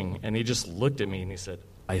you doing? And he just looked at me and he said,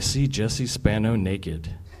 I see Jesse Spano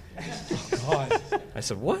naked. God. I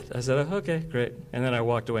said, what? I said, oh, okay, great. And then I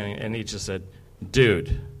walked away and he just said,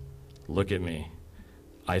 dude, look at me.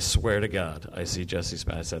 I swear to God, I see Jesse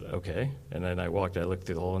Spano. I said, okay. And then I looked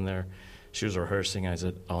through the hole in there. She was rehearsing. I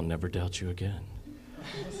said, I'll never doubt you again.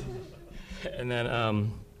 And then,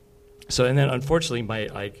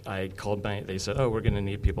 unfortunately, I called they said, oh, we're going to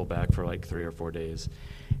need people back for like 3 or 4 days.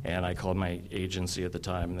 And I called my agency at the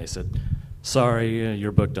time, and they said, sorry,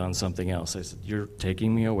 you're booked on something else. I said, you're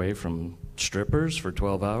taking me away from strippers for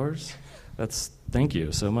 12 hours? Thank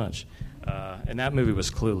you so much. And that movie was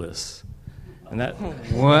Clueless. And that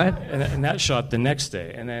what? And that shot the next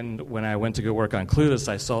day. And then when I went to go work on Clueless,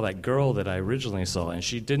 I saw that girl that I originally saw, and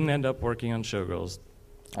she didn't end up working on Showgirls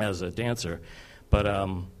as a dancer, but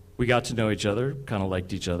we got to know each other, kind of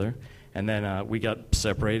liked each other, and then we got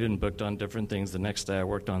separated and booked on different things. The next day I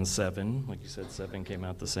worked on Seven. Like you said, Seven came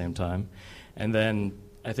out at the same time. And then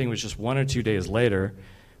I think it was just 1 or 2 days later,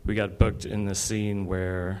 we got booked in the scene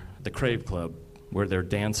where the Crave Club, where they're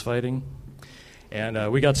dance fighting.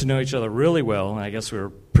 And we got to know each other really well, and I guess we were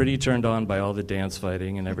pretty turned on by all the dance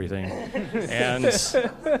fighting and everything. And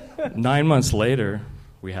 9 months later,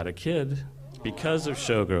 we had a kid because of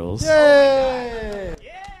Showgirls. Yay!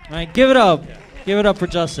 All right, give it up. Yeah. Give it up for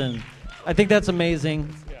Justin. I think that's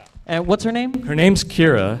amazing. Yeah. And what's her name? Her name's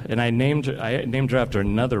Kira, and I named her after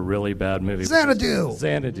another really bad movie. Xanadu.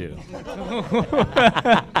 Xanadu.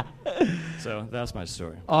 So that's my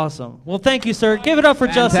story. Awesome. Well, thank you, sir. Give it up for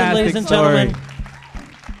Fantastic Justin, ladies and story. gentlemen.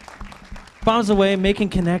 Bombs away, making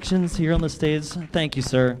connections here on the stage. Thank you,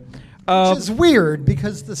 sir. Which is weird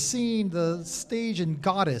because the stage in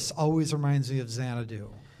Goddess always reminds me of Xanadu.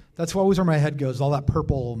 That's always where my head goes, all that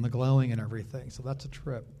purple and the glowing and everything. So that's a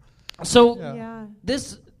trip. So Yeah.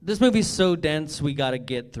 this movie's so dense, we got to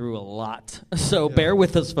get through a lot. So bear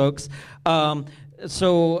with us, folks.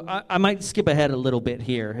 So I might skip ahead a little bit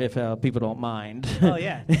here if people don't mind. Oh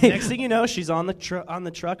yeah. Next thing you know, she's on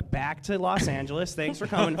the truck back to Los Angeles. Thanks for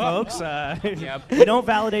coming, folks. We don't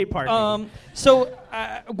validate parking.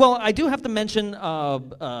 Well, I do have to mention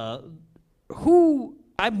who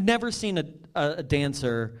I've never seen a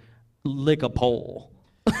dancer lick a pole.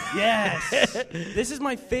 Yes. This is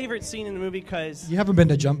my favorite scene in the movie because You haven't been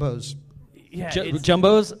to Jumbo's. yeah,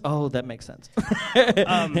 Jumbos? Oh, that makes sense.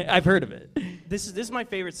 I've heard of it. This is my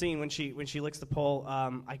favorite scene when she licks the pole.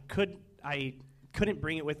 I couldn't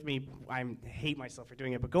bring it with me. I hate myself for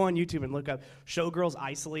doing it, but go on YouTube and look up Showgirls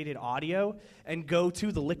isolated audio and go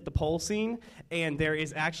to the lick the pole scene, and there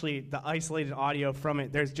is actually the isolated audio from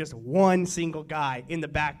it. There's just one single guy in the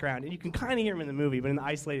background, and you can kind of hear him in the movie, but in the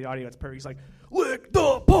isolated audio, it's perfect. He's like, lick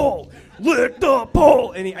the pole,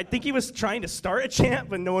 and I think he was trying to start a chant,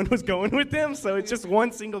 but no one was going with him, so it's just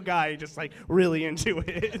one single guy just like really into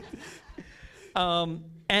it.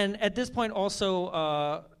 And at this point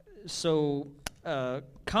also,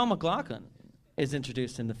 Kyle MacLachlan is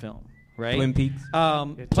introduced in the film, right? Twin Peaks.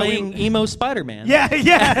 Playing emo Spider-Man. Yeah.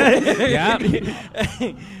 Yeah.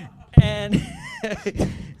 And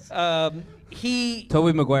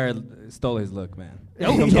Tobey Maguire stole his look, man.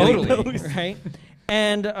 Oh, totally. Right?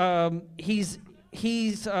 And he's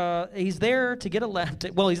there to get a lap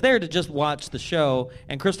dance. Well, he's there to just watch the show.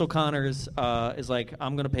 And Crystal Connors is like,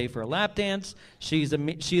 I'm going to pay for a lap dance. She's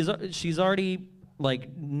already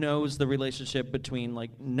knows the relationship between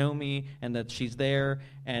Nomi and that she's there,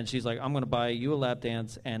 and she's like, I'm going to buy you a lap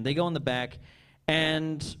dance. And they go in the back,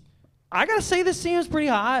 and I got to say this scene was pretty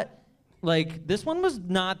hot. This one was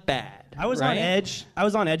not bad. I was on edge. I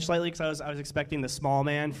was on edge slightly because I was expecting the small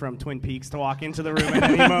man from Twin Peaks to walk into the room at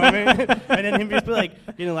any moment, and then him just be like,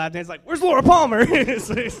 a lap dance, like, "Where's Laura Palmer?"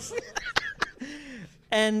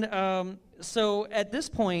 And so at this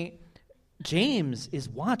point, James is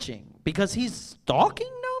watching because he's stalking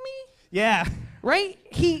Nomi. Yeah. Right?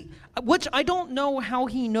 Which I don't know how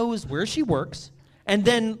he knows where she works, and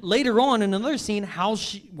then later on in another scene,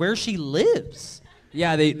 where she lives.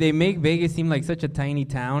 Yeah, they make Vegas seem like such a tiny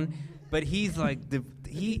town, but he's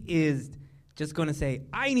he is just going to say,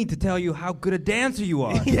 I need to tell you how good a dancer you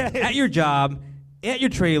are. At your job, at your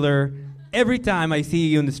trailer, every time I see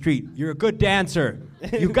you in the street, you're a good dancer.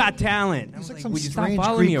 You got talent. It's like Will some you stop strange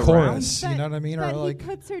following me Greek around? chorus, you know what I mean? But Or he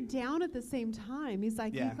puts her down at the same time. He's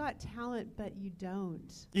like, you got talent, but you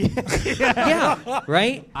don't. Yeah,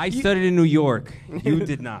 right? I studied in New York. You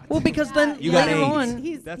did not. Well, because then You got later AIDS. on,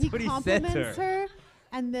 He That's what he said to compliments her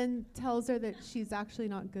and then tells her that she's actually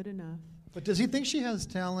not good enough. But does he think she has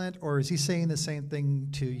talent, or is he saying the same thing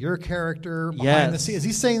to your character behind Yes. the scenes? Is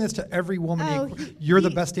he saying this to every woman? You're the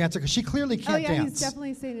best dancer, because she clearly can't dance. He's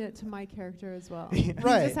definitely saying it to my character as well.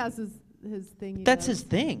 Right. He just has his thing. he That's does. his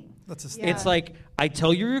thing. That's his Yeah. It's like, I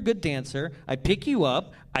tell you you're a good dancer, I pick you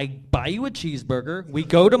up, I buy you a cheeseburger, we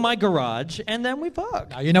go to my garage, and then we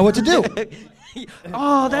fuck. Now you know what to do.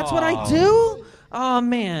 Oh, that's what I do? Oh,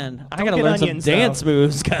 man. I got to get learn some onions, dance though.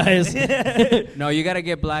 moves, guys. No, you got to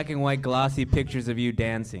get black and white glossy pictures of you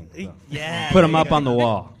dancing. So. Yeah. Put them up on the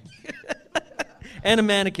wall. And a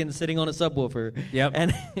mannequin sitting on a subwoofer. Yep.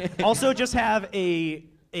 And Also, just have a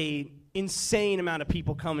insane amount of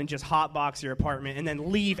people come and just hotbox your apartment and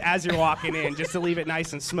then leave as you're walking in, just to leave it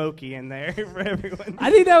nice and smoky in there for everyone.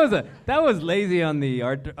 I think that was lazy on the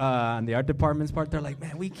art department's part. They're like,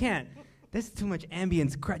 man, we can't. There's too much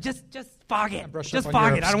ambience. Just fog it. Brush Just up on fog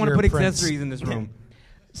your it. I don't want to put obscure prints. accessories in this room.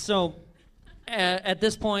 so at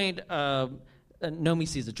this point, Nomi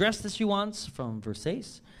sees a dress that she wants from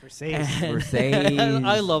Versace. Versace.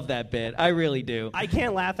 I love that bit. I really do. I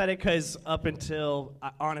can't laugh at it because up until,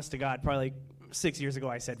 honest to God, probably like 6 years ago,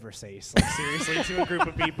 I said Versace. Like, seriously, to a group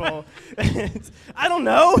of people. I don't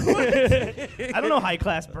know. I don't know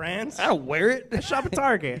high-class brands. I don't wear it. I shop at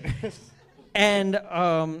Target. And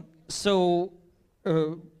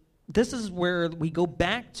this is where we go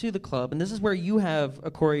back to the club, and this is where you have a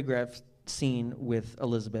choreographed scene with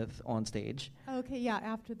Elizabeth on stage. Okay, yeah,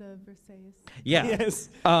 after the Versailles. Yeah. Yes.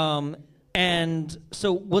 And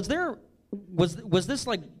so was this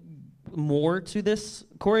like more to this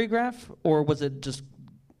choreograph, or was it just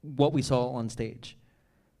what we saw on stage?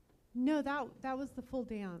 No, that was the full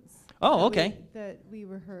dance. Oh, okay. That we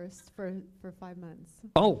rehearsed for 5 months.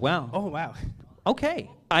 Oh, wow. Oh, wow. Okay.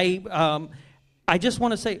 I just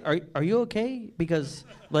want to say, are you okay? Because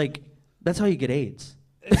like that's how you get AIDS.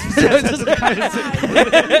 You get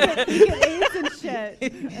AIDS and shit,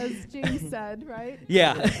 as James said, right?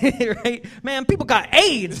 Yeah, right. Man, people got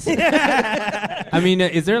AIDS. I mean,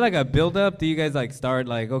 is there like a build-up? Do you guys like start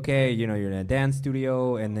like, okay, you're in a dance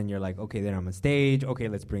studio, and then you're like, okay, then I'm on stage. Okay,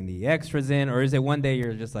 let's bring the extras in. Or is it one day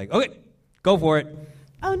you're just like, okay, go for it?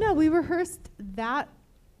 Oh, no, we rehearsed that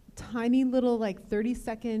tiny little like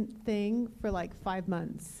 30-second thing for like 5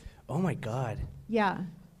 months. Oh, my God. Yeah.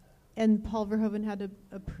 And Paul Verhoeven had to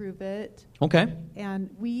approve it. Okay. And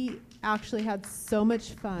we actually had so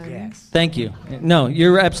much fun. Yes. Thank you. No,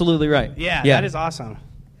 you're absolutely right. Yeah, that is awesome.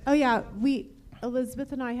 Oh, yeah.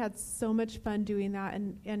 Elizabeth and I had so much fun doing that.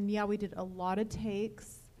 And yeah, we did a lot of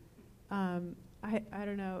takes. I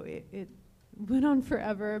don't know. It went on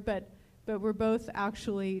forever, but we're both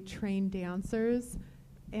actually trained dancers.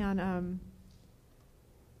 And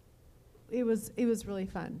it was really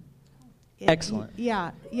fun. Excellent. Yeah.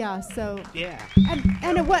 So Yeah.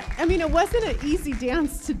 and it wasn't an easy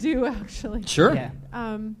dance to do actually. Sure. Yeah.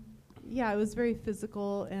 Yeah, it was very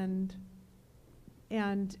physical and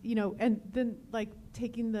and then like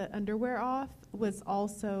taking the underwear off was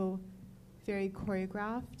also very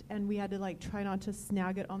choreographed, and we had to like try not to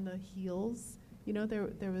snag it on the heels.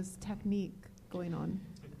 There was technique going on.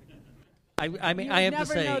 I mean, You I have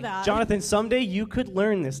never to say, know that. Jonathan, someday you could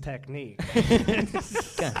learn this technique.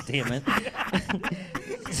 God damn it.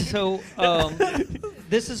 So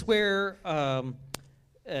this is where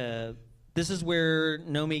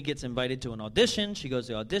Nomi gets invited to an audition. She goes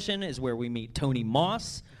to the audition, is where we meet Tony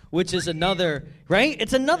Moss, which is another, right?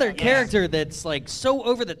 It's another character that's like so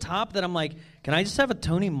over the top that I'm like, can I just have a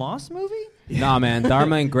Tony Moss movie? Nah, man.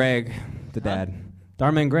 Dharma and Greg, the dad.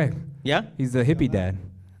 Dharma and Greg. Yeah? He's the hippie dad.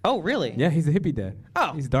 Oh, really? Yeah, he's a hippie dad.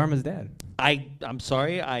 Oh. He's Dharma's dad. I'm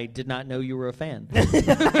sorry, I did not know you were a fan.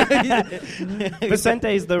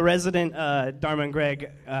 Vicente is the resident Dharma and Greg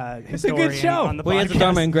historian show. on the Well, he has a podcast.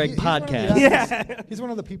 Dharma and Greg He's one of the podcast. actors- He's one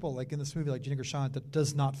of the people, like in this movie, like Gina Gershon, that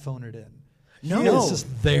does not phone it in. No. He is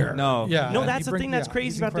just there. No. Yeah. No, and that's he the thing that's yeah, crazy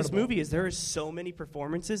he's about this incredible. movie is there are so many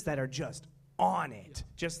performances that are just on it.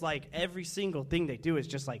 Just like every single thing they do is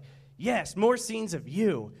just like, yes, more scenes of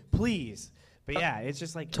you, please. But yeah, it's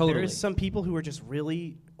just like Totally. there is some people who are just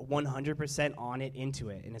really 100% on it, into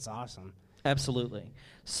it, and it's awesome. Absolutely.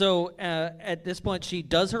 So at this point, she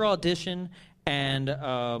does her audition,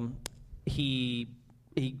 and he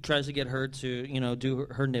tries to get her to do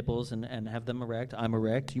her nipples and have them erect. I'm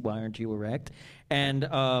erect. Why aren't you erect? And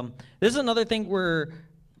this is another thing where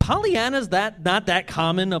Pollyanna's not that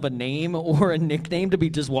common of a name or a nickname to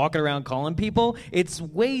be just walking around calling people. It's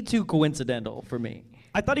way too coincidental for me.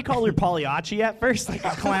 I thought he called her Pagliacci at first, like a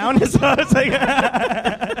clown. So I was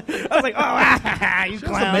like, oh, you She has the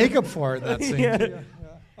clown. makeup for it in that scene. Yeah.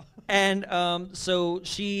 And so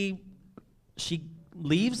she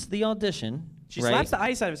leaves the audition, She right? slaps the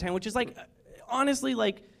ice out of his hand, which is like, honestly,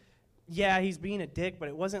 like, yeah, he's being a dick, but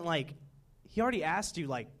it wasn't like, he already asked you,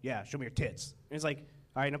 like, yeah, show me your tits. And he's like,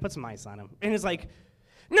 all right, now put some ice on him. And it's like,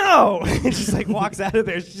 no! And just like walks out of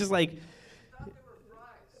there. She's just like,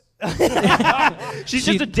 she's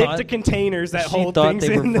just addicted to containers that hold things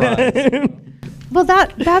in there. Well,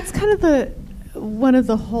 that's kind of one of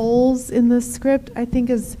the holes in the script, I think,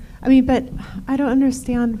 is, I mean, but I don't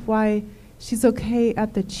understand why she's okay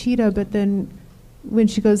at the cheetah, but then when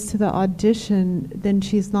she goes to the audition, then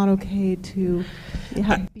she's not okay to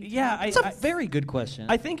it's a very good question.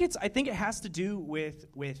 I think it has to do with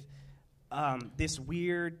this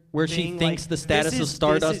weird where thing, she thinks like, the status of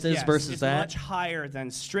Stardust is yes, versus it's that much higher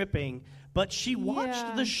than stripping. But she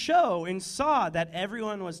watched the show and saw that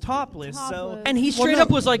everyone was topless. So and he straight up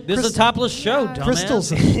was like, "This is a topless show,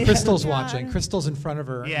 dumbass." Crystal's watching. Crystal's in front of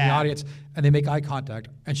her in the audience, and they make eye contact,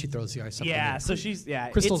 and she throws the ice up. Yeah, so she's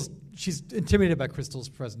she's intimidated by Crystal's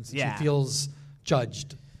presence. Yeah. She feels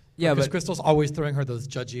judged. Yeah, because but Crystal's always throwing her those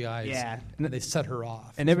judgy eyes. Yeah. And they set her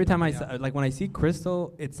off. And every time when I see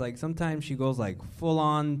Crystal, it's like sometimes she goes like full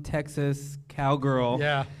on Texas cowgirl.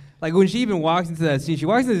 Yeah. Like when she even walks into that scene, she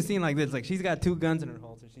walks into the scene like this, like she's got 2 guns in her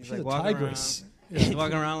holster. She's like a walking tigress. around, she's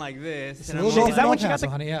walking around like this. And Is that what she got,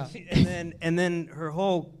 honey? Yeah. And then her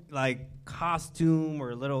whole like costume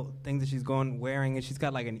or little things that she's wearing, and she's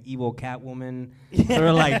got like an evil Catwoman sort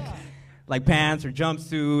of like pants or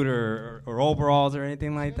jumpsuit or overalls or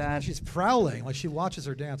anything like that. She's prowling, like she watches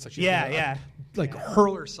her dance, like she's like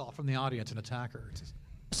hurl herself from the audience and attack her.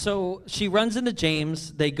 So she runs into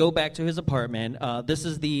James. They go back to his apartment. This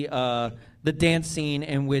is the dance scene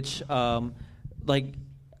in which, like,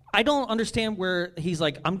 I don't understand where he's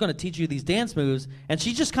like, I'm going to teach you these dance moves. And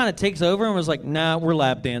she just kind of takes over and was like, nah, we're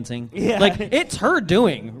lap dancing. Yeah. Like, it's her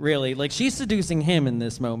doing, really. Like, she's seducing him in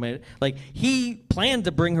this moment. Like, he planned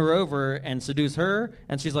to bring her over and seduce her.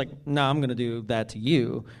 And she's like, nah, I'm going to do that to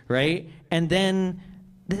you, right? And then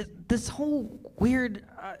this whole weird,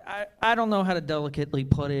 I don't know how to delicately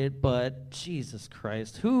put it, but Jesus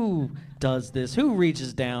Christ, who does this? Who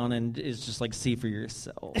reaches down and is just like, see for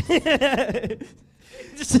yourself?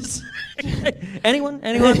 Anyone?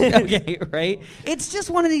 Okay, right? It's just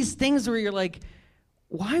one of these things where you're like,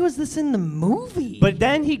 why was this in the movie? But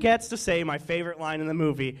then he gets to say my favorite line in the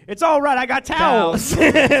movie. It's all right, I got towels.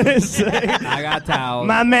 I got towels.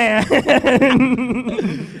 My man.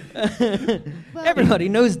 Everybody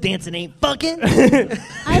knows dancing ain't fucking.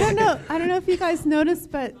 I don't know if you guys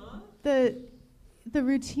noticed, but the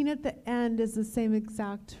routine at the end is the same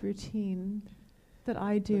exact routine that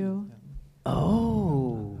I do.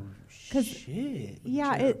 Oh, shit.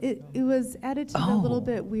 Yeah, it was edited a little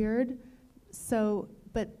bit weird. So,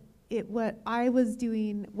 but what I was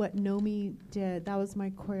doing, what Nomi did, that was my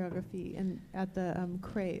choreography at the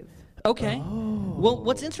Crave. Okay. Oh. Well,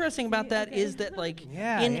 what's interesting about that is that, like,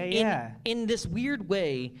 in this weird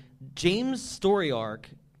way, James' story arc,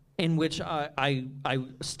 in which I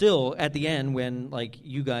still, at the end, when, like,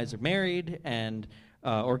 you guys are married and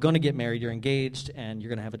or going to get married, you're engaged, and you're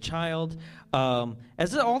going to have a child.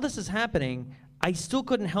 As all this is happening, I still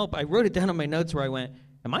couldn't help. I wrote it down on my notes where I went,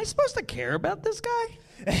 am I supposed to care about this guy?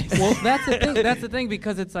 Well, that's the thing. That's the thing,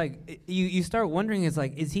 because it's like you start wondering. It's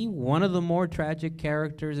like, is he one of the more tragic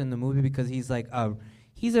characters in the movie? Because he's like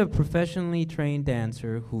he's a professionally trained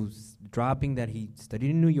dancer who's dropping that he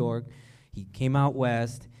studied in New York. He came out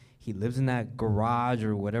west. He lives in that garage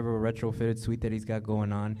or whatever retrofitted suite that he's got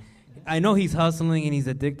going on. I know he's hustling and he's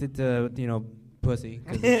addicted to pussy,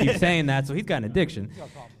 because he keeps saying that, so he's got an addiction.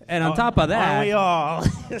 And on top of that, we all?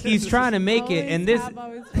 He's trying to make it, and this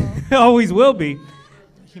Always always will be.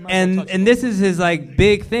 And this is his like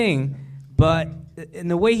big thing, but in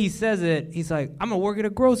the way he says it, he's like, I'm gonna work at a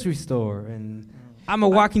grocery store and I'm a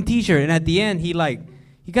walking T-shirt. And at the end, he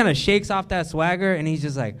kind of shakes off that swagger, and he's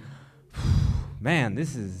just like, man,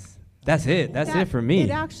 that's it for me. It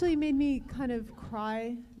actually made me kind of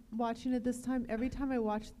cry watching it this time. Every time I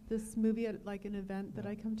watch this movie at like an event that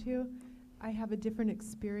I come to, I have a different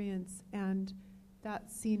experience, and that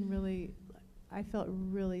scene really, I felt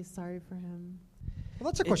really sorry for him.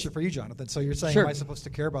 Well, that's a question for you, Jonathan. So you're saying, Sure. am I supposed to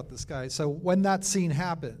care about this guy? So when that scene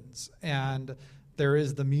happens, and there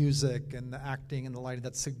is the music and the acting and the lighting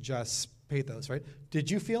that suggests pathos, right? Did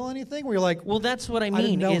you feel anything where you're like, well, that's what I didn't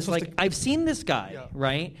mean. know Is like, I've seen this guy,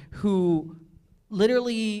 right, who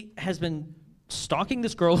literally has been stalking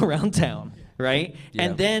this girl around town, right? Yeah.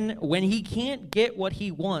 And then when he can't get what he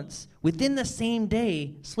wants, within the same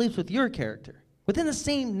day, sleeps with your character. Within the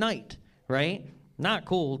same night, right? Not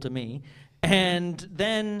cool to me. And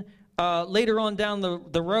then later on down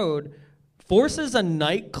the road, forces a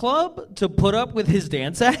nightclub to put up with his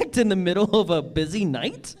dance act in the middle of a busy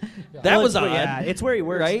night. That was odd. Yeah, it's where he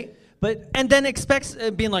works. Right? And then expects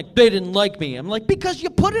being like, they didn't like me. I'm like, because you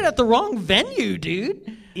put it at the wrong venue,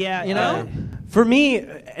 dude. Yeah. You know? For me,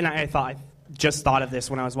 and I just thought of this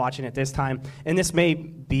when I was watching it this time, and this may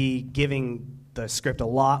be giving the script a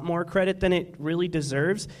lot more credit than it really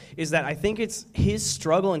deserves, is that I think it's his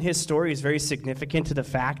struggle and his story is very significant to the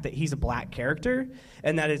fact that he's a black character,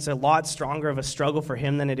 and that it's a lot stronger of a struggle for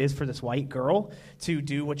him than it is for this white girl to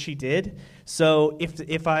do what she did. So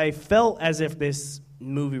if I felt as if this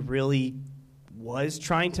movie really was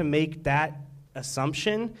trying to make that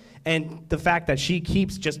assumption, and the fact that she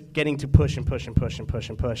keeps just getting to push and push and push and push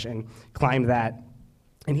and push and climb that,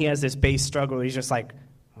 and he has this base struggle where he's just like,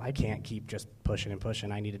 I can't keep just pushing and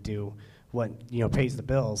pushing. I need to do what pays the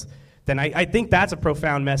bills. Then I think that's a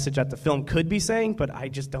profound message that the film could be saying, but I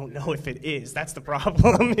just don't know if it is. That's the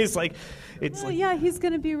problem. He's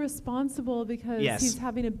going to be responsible because he's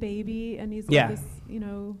having a baby and he's got this,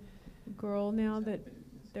 girl now that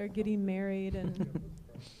they're getting married and.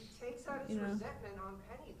 He takes out his resentment on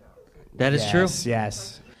Penny, though. That is true.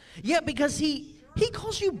 Yes. Yeah, because he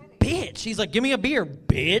calls you bitch. He's like, "Give me a beer,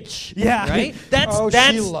 bitch." Yeah. Right? That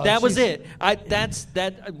was it.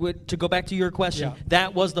 To go back to your question,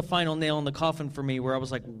 that was the final nail in the coffin for me where I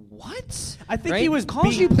was like, "What?" I think he was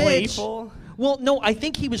calls you playful. bitch. Well, no, I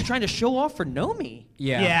think he was trying to show off for Nomi.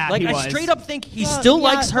 Yeah, like I straight up think he still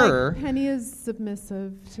likes her. Like Penny is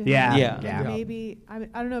submissive to him. Yeah. Maybe I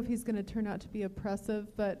don't know if he's going to turn out to be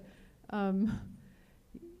oppressive, but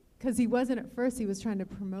because he wasn't at first, he was trying to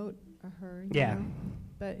promote her. You know?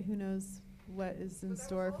 But who knows what is in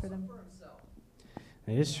store for them.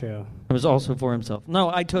 It is true. It was also for himself.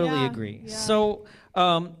 No, I totally agree. Yeah. So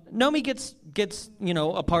Nomi gets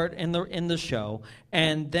a part in the show,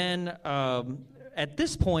 and then at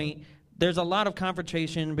this point, there's a lot of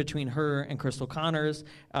confrontation between her and Crystal Connors.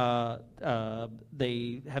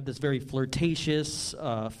 They have this very flirtatious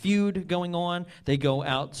feud going on. They go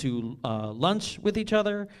out to lunch with each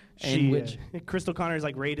other. Crystal Connors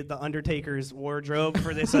raided the Undertaker's wardrobe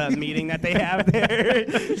for this meeting that they have there.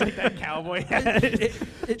 It's like that cowboy hat.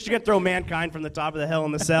 She's gonna throw Mankind from the top of the hill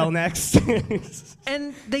in the cell next.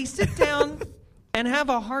 And they sit down and have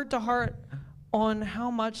a heart-to-heart on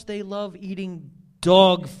how much they love eating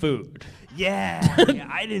dog food. Yeah.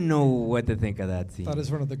 I didn't know what to think of that scene. That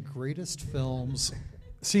is one of the greatest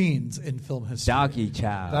scenes in film history. Doggy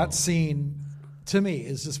chow. That scene, to me,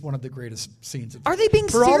 is just one of the greatest scenes. Are they being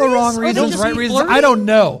for serious? all the wrong reasons, right reasons? Flirty? I don't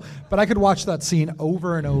know, but I could watch that scene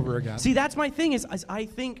over and over again. See, that's my thing. Is I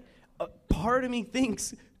think part of me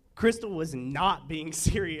thinks Crystal was not being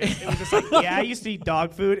serious. It was just like, I used to eat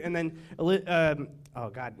dog food, and then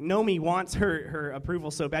Nomi wants her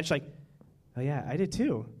approval so bad. She's like, oh yeah, I did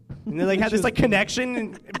too. And they had this connection,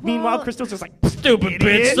 and meanwhile Crystal's just like, stupid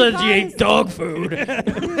bitch said you ate dog food.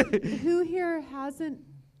 Who here hasn't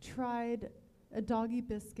tried a doggy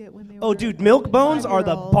biscuit when they were? Oh, dude, milk bones are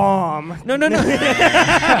the bomb. No.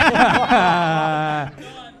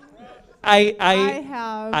 I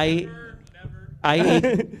have. I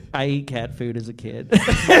ate cat food as a kid. But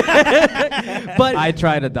I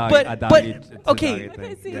tried a doggy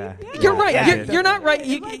thing. See, yeah. You're right. Yeah. You're not right.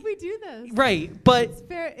 We do this. Right, but It's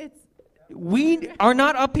fair. we are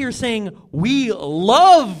not up here saying we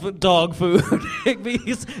love dog food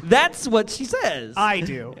because that's what she says. I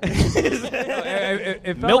do. It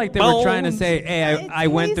felt Milk like they were trying to bones. say, hey, I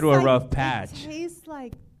went through a rough patch. It tastes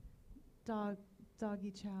like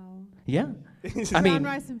doggy chow. Yeah. Brown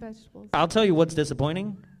rice and vegetables. I'll tell you what's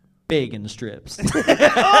disappointing. Bacon strips. Bacon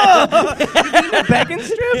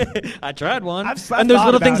strip? I tried one. I've and there's thought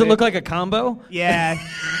little things about that look like a combo. Yeah.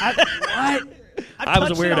 I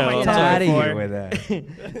was a touched it on my weirdo. Get tongue out of before. here with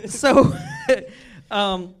that. So,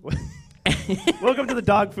 Welcome to the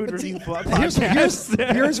Dog Food Review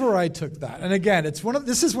Podcast. Here's where I took that, and again,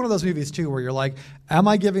 this is one of those movies too where you're like, am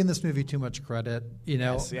I giving this movie too much credit?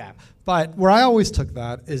 Yes, yeah. But where I always took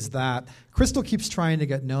that is that Crystal keeps trying to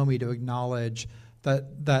get Nomi to acknowledge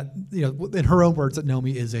that in her own words, that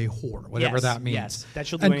Nomi is a whore, whatever that means. Yes, that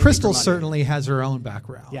she'll do and anything Crystal for money. certainly has her own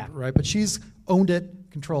background, Yeah. right? But she's owned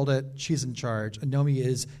it, controlled it. She's in charge, and Nomi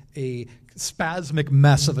is a spasmic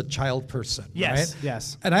mess of a child person. Yes, right?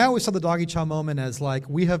 yes. And I always saw the doggy chow moment as like,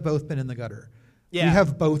 we have both been in the gutter. Yeah. We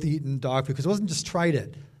have both eaten dog food because it wasn't just tried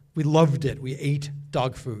it. We loved it. We ate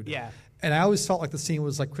dog food. Yeah. And I always felt like the scene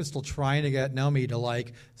was like Crystal trying to get Nomi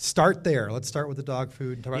to start there. Let's start with the dog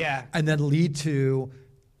food. Yeah. And then lead to,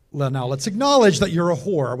 well, now let's acknowledge that you're a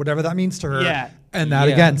whore, whatever that means to her. Yeah. And that,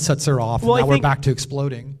 again, sets her off. Well, and I now we're think- back to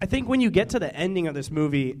exploding. I think when you get to the ending of this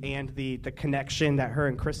movie and the connection that her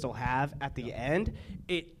and Crystal have at the end,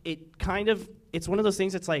 it kind of, it's one of those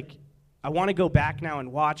things that's like, I want to go back now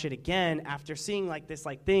and watch it again after seeing like this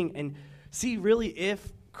like thing and see really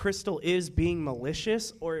if Crystal is being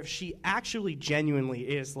malicious or if she actually genuinely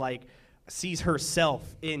is like, sees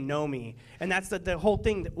herself in Nomi. And that's the whole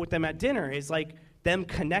thing with them at dinner is like them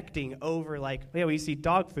connecting over like, yeah, we used to eat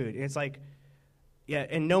dog food. And it's like, yeah,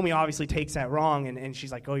 and Nomi obviously takes that wrong, and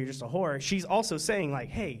she's like, oh, you're just a whore. She's also saying, like,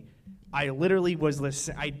 hey, I literally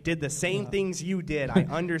I did the same things you did. I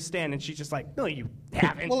understand. And she's just like, no, you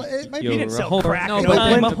haven't. Well, it might you be didn't sell crack No, in but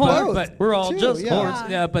Oakland. I'm a whore, but we're all too, just yeah. whores.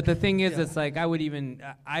 Yeah, but the thing is, it's like I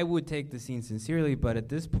would take the scene sincerely, but at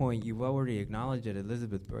this point, you've already acknowledged that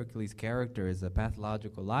Elizabeth Berkley's character is a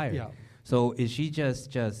pathological liar. Yeah. So is she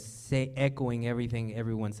just echoing everything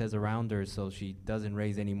everyone says around her, so she doesn't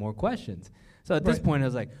raise any more questions? So at this point, I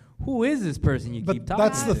was like, who is this person you But keep talking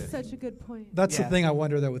that's to? the Such a good point. That's Yeah. the thing I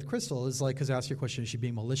wonder though with Crystal is like, because I asked you a question, is she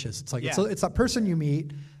being malicious? It's like Yeah. it's that person you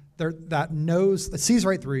meet that knows, that sees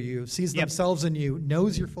right through you, sees themselves in you,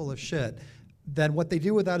 knows you're full of shit. Then what they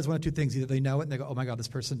do with that is one of two things: either they know it and they go, "Oh my God, this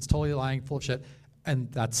person's totally lying, full of shit,"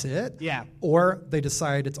 and that's it. Yeah. Or they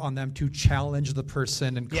decide it's on them to challenge the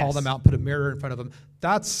person and call Yes. them out, put a mirror in front of them.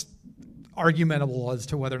 That's argumentable as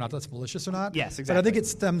to whether or not that's malicious or not. Yes, But I exactly. think it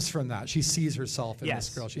stems from that. She sees herself in Yes,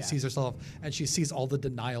 this girl. She yeah. sees herself, and she sees all the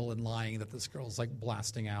denial and lying that this girl's like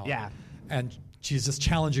blasting out. Yeah. And she's just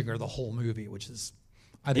challenging her the whole movie, which is,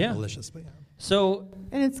 I think, Yeah. malicious. But yeah. So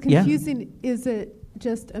And it's Yeah. confusing. Is it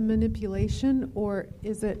just a manipulation or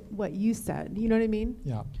is it what you said? You know what I mean?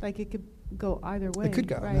 Yeah. Like it could go either way. It could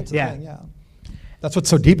go. Right? That's the Yeah. thing, yeah. That's what's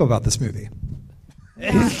so deep about this movie.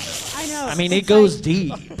 Yeah, I know. I mean, it It's goes like-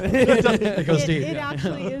 deep. It goes deep. It yeah.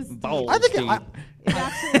 actually is. Balls I think deep. It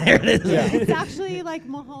actually, There it is. It's actually like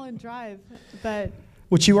Mulholland Drive, but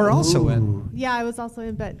Which you are also in. yeah, I was also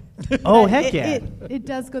in. But Oh, but heck it, yeah. It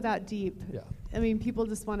does go that deep. Yeah. I mean, people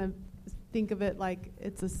just want to think of it like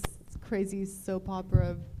it's a crazy soap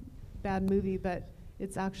opera, bad movie, but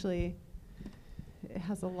it's actually it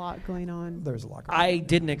has a lot going on. There's a lot going I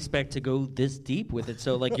didn't expect to go this deep with it.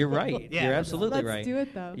 So, like, you're right. Yeah. You're absolutely Let's right. do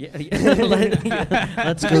it though. Yeah,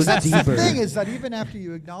 let's go Because that's deeper. the thing is that even after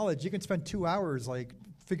you acknowledge, you can spend 2 hours like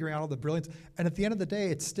figuring out all the brilliance, and at the end of the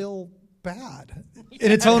day, it's still bad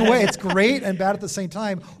in its own way. It's great and bad at the same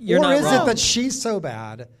time. You're or not is wrong. it that she's so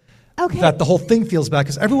bad Okay. that the whole thing feels bad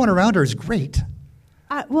because everyone around her is great?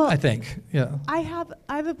 Well, I think, yeah. I have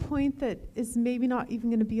a point that is maybe not even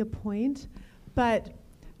going to be a point, but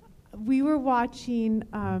we were watching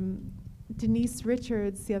Denise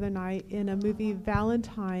Richards the other night in a movie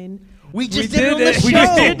Valentine. We just We did it on did the it. show. We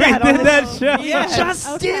just did that on that Oh, show. We yes.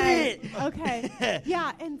 just did it. Okay.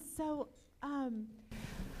 Yeah, and so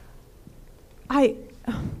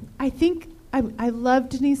I think I love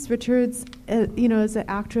Denise Richards, as an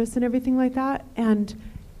actress and everything like that. And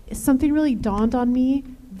something really dawned on me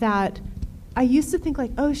that I used to think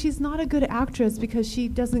like, oh, she's not a good actress because she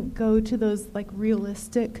doesn't go to those like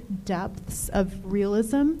realistic depths of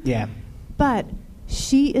realism. Yeah. But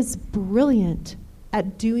she is brilliant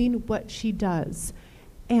at doing what she does.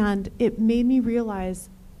 And it made me realize,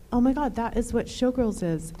 oh my God, that is what Showgirls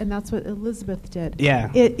is. And that's what Elizabeth did.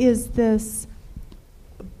 Yeah. It is this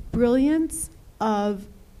brilliance of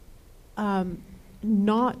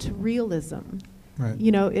not realism. Right.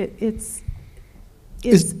 It's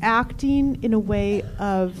Is- acting in a way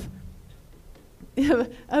of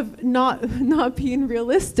of not being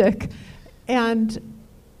realistic, and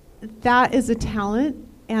that is a talent.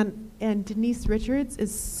 And Denise Richards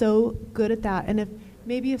is so good at that. And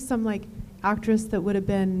if some like actress that would have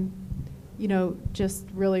been, just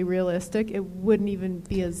really realistic, it wouldn't even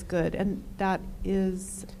be as good. And that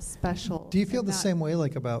is special. Do you feel And the that- same way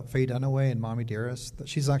like about Faye Dunaway and Mommy Dearest? That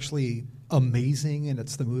she's actually amazing and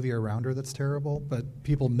it's the movie around her that's terrible, but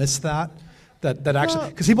people miss that? That actually,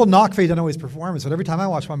 because people knock Faye Dunaway's performance, but every time I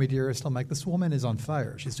watch Mommy Dearest, I'm like, this woman is on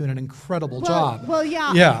fire. She's doing an incredible job. Well,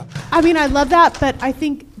 yeah. Yeah. I mean, I love that, but I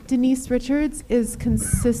think Denise Richards is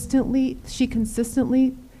consistently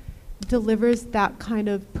delivers that kind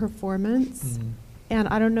of performance. Mhm. And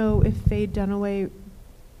I don't know if Faye Dunaway,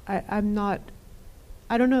 I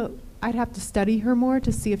don't know. I'd have to study her more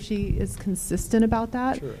to see if she is consistent about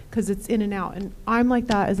that, Sure. because it's in and out. And I'm like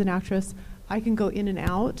that as an actress. I can go in and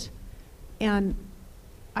out. And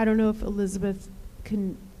I don't know if Elizabeth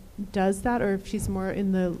does that, or if she's more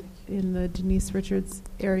in the Denise Richards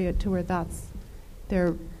area to where that's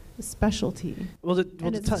their specialty. Well,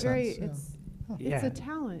 And it's t- very yeah. it's Yeah. a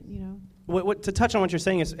talent, to touch on what you're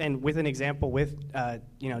saying is, and with an example with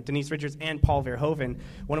Denise Richards and Paul Verhoeven,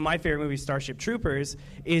 one of my favorite movies, Starship Troopers,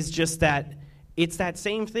 is just that it's that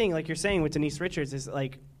same thing, like you're saying with Denise Richards, is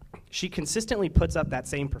like she consistently puts up that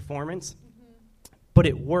same performance, but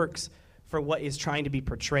it works for what is trying to be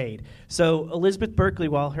portrayed. So Elizabeth Berkley,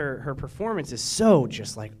 while her performance is so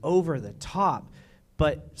just like over the top,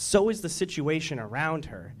 but so is the situation around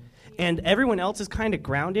her. And everyone else is kind of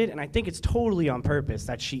grounded, and I think it's totally on purpose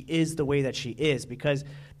that she is the way that she is, because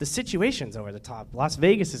the situation's over the top. Las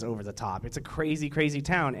Vegas is over the top. It's a crazy, crazy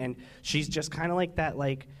town, and she's just kind of like that,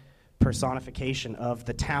 like, personification of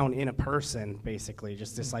the town in a person, basically.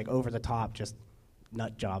 Just this, like, over the top, just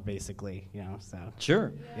nut job, basically, so.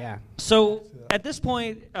 Sure. Yeah. So at this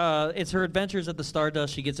point, it's her adventures at the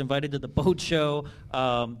Stardust. She gets invited to the boat show.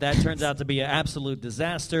 That turns out to be an absolute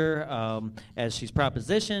disaster. As she's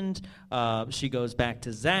propositioned, she goes back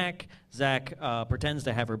to Zach. Zach pretends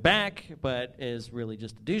to have her back, but is really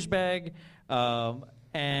just a douchebag.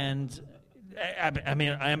 And I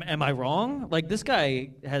mean, am I wrong? Like, this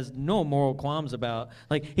guy has no moral qualms about,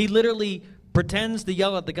 like, he literally pretends to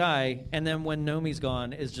yell at the guy, and then when Nomi's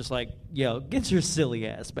gone, is just like, yo, get your silly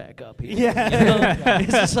ass back up here. Yeah.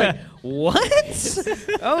 It's just like, what?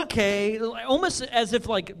 Okay. Almost as if,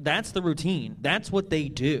 like, that's the routine. That's what they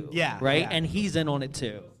do. Yeah. Right? Yeah. And he's in on it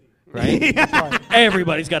too. Right?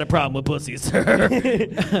 Everybody's got a problem with pussy, sir.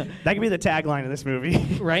 That could be the tagline of this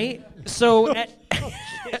movie. Right? So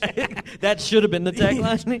that should have been the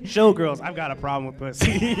tagline. Showgirls, I've got a problem with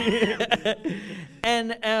pussy.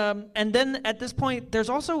 And then at this point, there's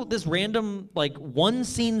also this random, like, one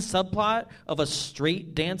scene subplot of a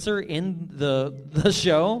straight dancer in the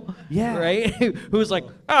show. Yeah. Right? Who's like,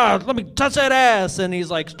 let me touch that ass. And he's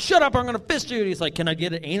like, shut up, I'm going to fist you. And he's like, can I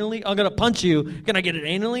get it anally? I'm going to punch you. Can I get it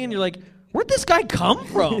anally? And you're like, where'd this guy come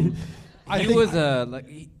from? He was like,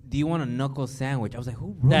 do you want a knuckle sandwich? I was like,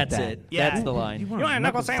 who wrote that? That's it. Yeah. That's the line. You want a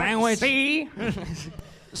knuckle sandwich? See?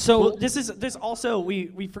 So well, there's also,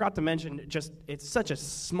 we forgot to mention, just, it's such a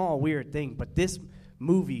small, weird thing, but this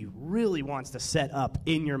movie really wants to set up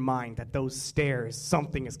in your mind that those stairs,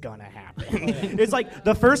 something is gonna happen. It's like,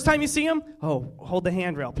 the first time you see them, oh, hold the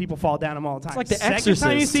handrail, people fall down them all the time. It's like The Second Exorcist.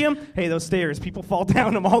 time you see them, hey, those stairs, people fall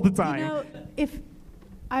down them all the time.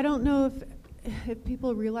 I don't know if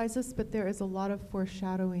people realize this, but there is a lot of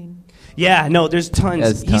foreshadowing. Yeah, no, there's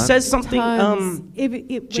tons. He says something. Tons.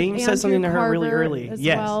 James says something to her really early. As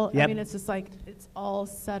yes. well. Yep. I mean, it's just like it's all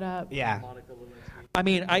set up. Yeah. I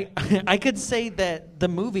mean, I could say that the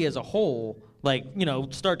movie as a whole, like,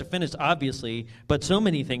 start to finish, obviously, but so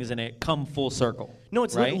many things in it come full circle. No,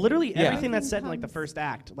 it's right? literally Yeah. everything that's said in like the first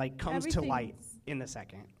act, like comes to light in the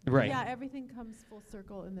second. Right. Yeah, everything comes full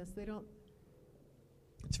circle in this. They don't.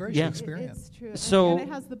 It's very Yeah. Shakespearean. It's true. So- and it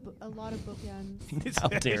has a lot of bookends. How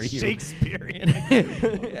dare you? Shakespearean.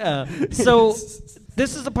 So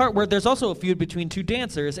this is the part where there's also a feud between two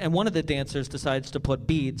dancers, and one of the dancers decides to put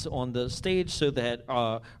beads on the stage so that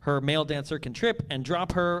her male dancer can trip and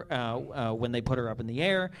drop her when they put her up in the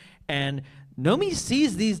air. And Nomi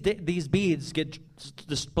sees these beads get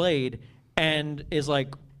displayed and is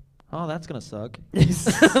like, oh, that's gonna suck.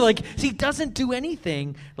 Like, he doesn't do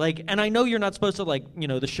anything. Like, and I know you're not supposed to, like,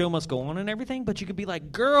 the show must go on and everything, but you could be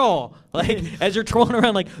like, girl, like, as you're trolling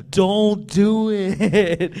around, like, don't do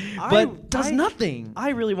it. But does nothing.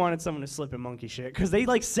 I really wanted someone to slip in monkey shit because they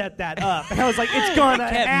like set that up, and I was like, it's gonna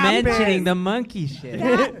Kept happen. mentioning the monkey shit.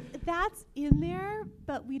 That's in there,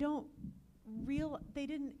 but we don't. They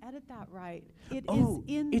didn't edit that right. It is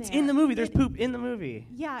in there. It's in the movie. There's poop in the movie.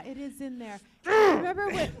 Yeah, it is in there. Remember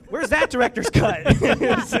what? Where's that director's cut?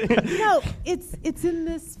 No, it's in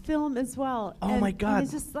this film as well. Oh my God. And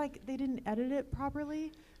it's just like they didn't edit it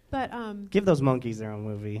properly. But Give those monkeys their own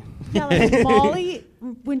movie. yeah, like Molly,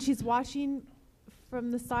 when she's watching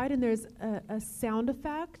from the side and there's a sound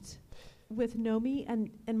effect with Nomi,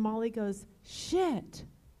 and Molly goes, shit.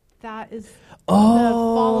 That is the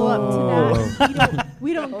follow-up to that.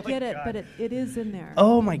 We don't get it, but it is in there.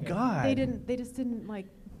 Oh my God. They just didn't like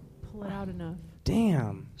pull it out enough.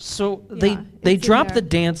 Damn. So Yeah, they it's in drop there. the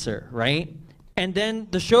dancer, right? And then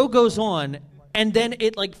the show goes on, and then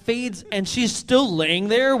it like fades, and she's still laying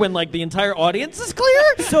there when like the entire audience is clear.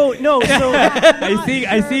 I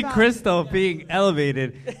see Crystal being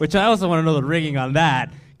elevated, which I also want to know the rigging on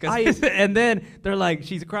that. And then they're like,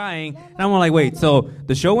 she's crying, and I'm like, wait, so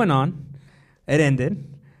the show went on, it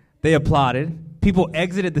ended, they applauded, people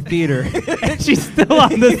exited the theater, and she's still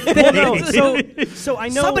on the stage. So I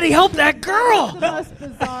know Somebody help that girl. The most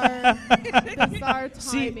bizarre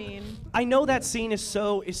timing. I know that scene is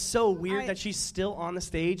so weird that she's still on the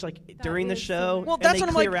stage during the show. Well, and that's they what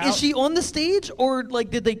I'm clear like. out. Is she on the stage, or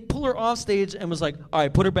did they pull her off stage and was like, "All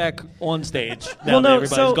right, put her back on stage now that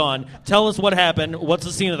everybody's gone. Tell us what happened. What's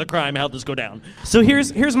the scene of the crime? How'd this go down?" So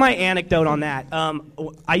here's my anecdote on that.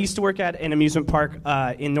 I used to work at an amusement park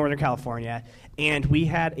in Northern California, and we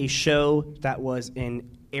had a show that was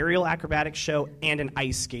an aerial acrobatics show and an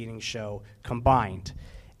ice skating show combined.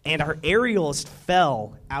 And our aerialist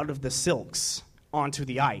fell out of the silks onto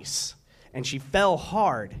the ice. And she fell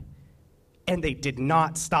hard. And they did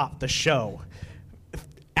not stop the show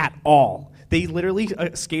at all. They literally,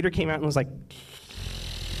 a skater came out and was like...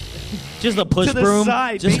 Just a push to the broom?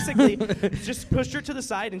 side, basically. Just pushed her to the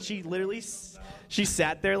side, and she literally... She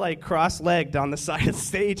sat there cross-legged on the side of the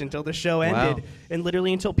stage until the show ended. Wow. And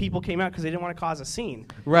literally until people came out because they didn't want to cause a scene.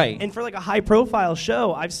 Right. And for a high-profile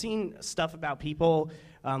show, I've seen stuff about people...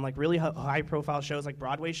 really high-profile shows, like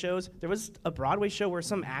Broadway shows. There was a Broadway show where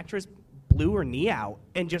some actress blew her knee out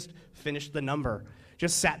and just finished the number.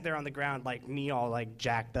 Just sat there on the ground, knee all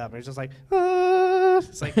jacked up. And it's just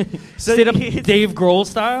It's like straight up Dave Grohl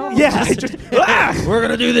style. Yeah, we're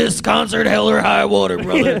gonna do this concert, hell or high water,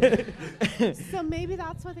 brother. So maybe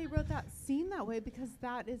that's why they wrote that scene that way, because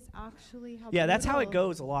that is actually how. Yeah, that's how it brutal-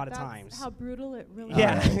 goes a lot of that's times. How brutal it really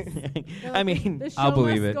Yeah. is. I mean, the show I'll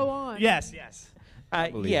believe must it. go on. Yes.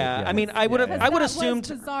 believe yeah, it, I mean, I would have, Because I would that assumed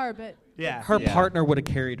was bizarre, but Yeah. her partner would have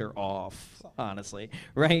carried her off, honestly,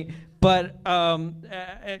 right? But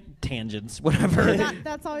tangents, whatever.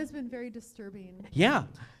 that's always been very disturbing. Yeah.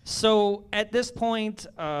 So at this point,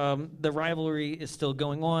 the rivalry is still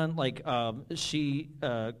going on.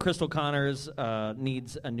 Crystal Connors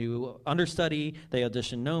needs a new understudy. They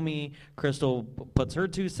audition Nomi. Crystal puts her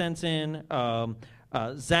 2 cents in.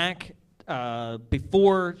 Zach,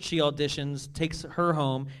 before she auditions, takes her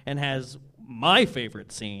home and has my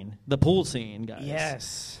favorite scene, the pool scene, guys.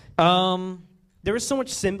 Yes. There was so much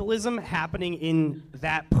symbolism happening in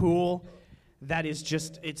that pool that is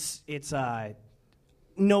just it's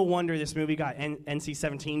no wonder this movie got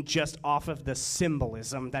NC-17 just off of the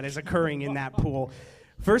symbolism that is occurring in that pool.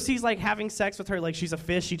 First, he's having sex with her like she's a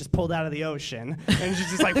fish he just pulled out of the ocean, and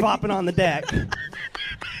she's just flopping on the deck.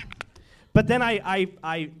 But then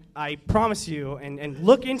I promise you, and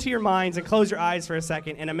look into your minds and close your eyes for a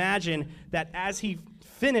second and imagine that as he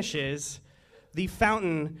finishes, the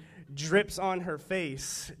fountain drips on her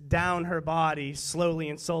face, down her body, slowly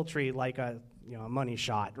and sultry, like a money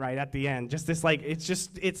shot right at the end. Just this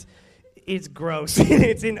it's gross.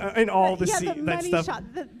 It's in all the the that money stuff. shot.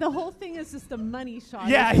 The whole thing is just a money shot.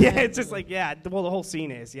 Yeah, isn't yeah. it? It's just well, the whole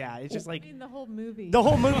scene is. Yeah, it's just I mean, the whole movie. the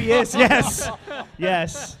whole movie is. Yes,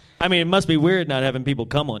 yes. I mean, it must be weird not having people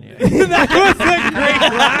come on you.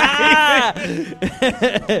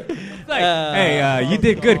 Hey, you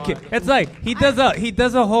did good, kid. It's he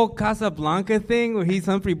does a whole Casablanca thing where he's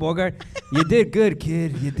Humphrey Bogart. You did good,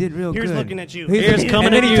 kid. You did real Here's good. looking at you. Here's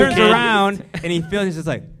coming and then at he you, turns kid. around and he feels he's just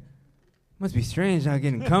must be strange not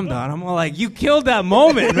getting cummed on. I'm all you killed that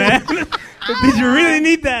moment, man. Did you really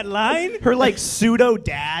need that line? Her pseudo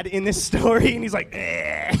dad in this story, and he's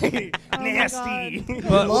nasty.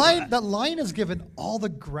 That line is given all the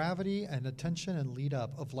gravity and attention and lead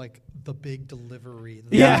up of the big delivery.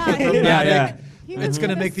 Yeah. It's going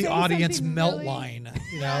to make the say audience something melt really- line.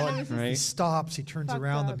 Yeah, And he stops, he turns fucked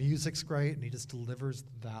around, up. the music's great, and he just delivers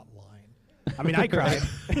that line. I mean, I cried.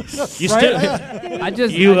 You still, Thanks,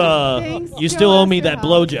 you still owe me Joe that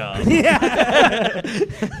blowjob.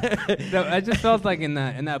 No, I just felt in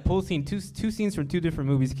that pool scene, two scenes from 2 different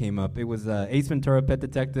movies came up. It was Ace Ventura: Pet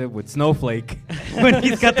Detective with Snowflake when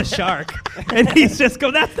he's got the shark, and he's just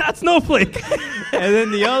go, that's not Snowflake. And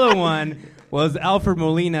then the other one was Alfred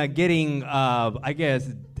Molina getting,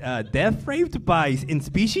 death raped in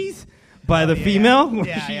Species. By the female, where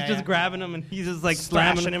she's just grabbing him and he's just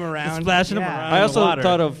Splashing him around. splashing him Yeah. around. I in the also water.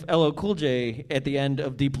 thought of LL Cool J at the end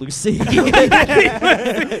of Deep Blue Sea.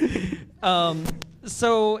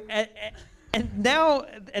 So and now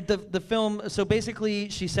at the film, so basically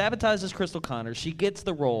she sabotages Crystal Connors. She gets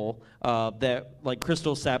the role that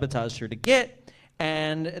Crystal sabotaged her to get,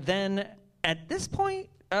 and then at this point,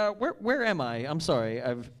 where am I? I'm sorry.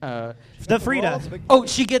 The Frida. Oh,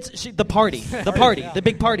 she gets the party, the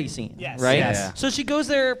big party scene, Yes. right? Yes. So she goes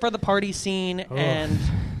there for the party scene, and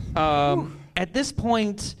at this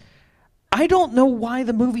point, I don't know why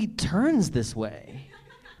the movie turns this way.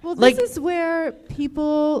 Well, this is where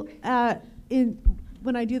people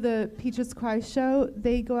when I do the Peaches Cry show,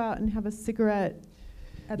 they go out and have a cigarette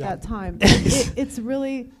at that time. It's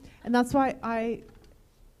really, and that's why I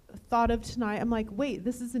thought of tonight. I'm like, wait,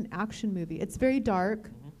 this is an action movie. It's very dark.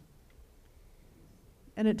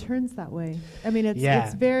 and it turns that way. I mean,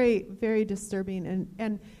 it's very, very disturbing,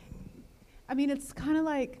 and I mean, it's kind of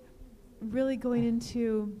like really going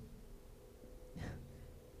into,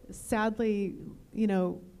 sadly, you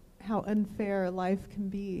know, how unfair life can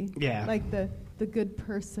be. Yeah. Like the good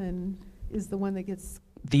person is the one that gets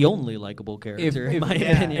The only likable character, in my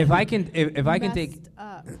opinion. If I can take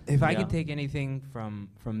up. if I can take anything from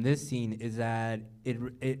this scene is that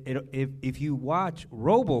if you watch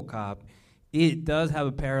RoboCop, it does have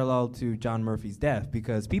a parallel to John Murphy's death,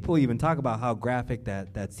 because people even talk about how graphic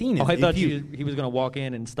that scene is. I thought he was going to walk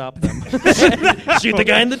in and stop them. Shoot the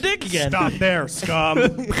guy in the dick again. Stop there, scum.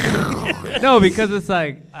 No, because it's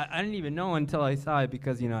like, I didn't even know until I saw it,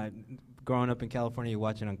 because, you know, growing up in California,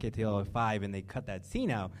 watching on KTLA 5, and they cut that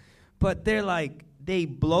scene out. But they're like, they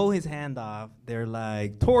blow his hand off. They're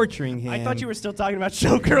like torturing him. I thought you were still talking about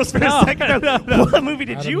Showgirls for a second. No. What movie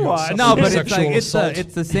did you watch? No, but it's like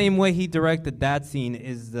it's the same way he directed that scene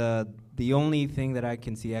is the only thing that I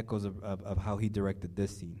can see echoes of how he directed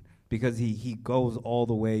this scene, because he goes all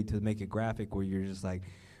the way to make it graphic where you're just like,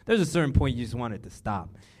 there's a certain point you just want it to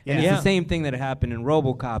stop. Yeah. And it's the same thing that happened in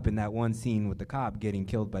RoboCop in that one scene with the cop getting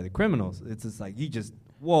killed by the criminals. It's just like, you just,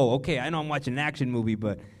 whoa, okay, I know I'm watching an action movie,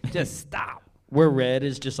 but just stop. Where Red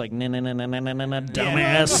is just like,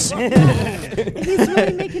 dumbass. He's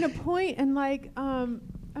really making a point, and like, I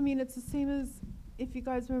mean, it's the same as if you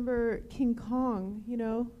guys remember King Kong, you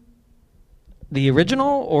know? The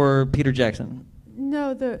original or Peter Jackson?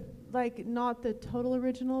 No, not the total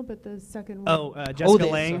original, but the second one. Oh, Jessica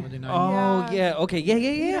Lange. Oh, yeah. Okay. Yeah.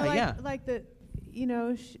 You know, Yeah. Like the, you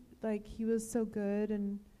know, like he was so good,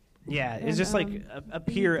 and yeah, and, it's just like a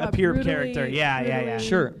pure brutally- character. Yeah.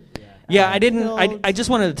 Sure. Yeah, I didn't. I just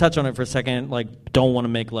wanted to touch on it for a second. Like, don't want to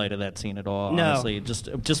make light of that scene at all. No. Honestly,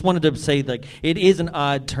 just wanted to say, like, it is an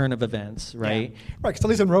odd turn of events, right? Right, because at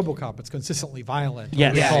least in RoboCop, it's consistently violent.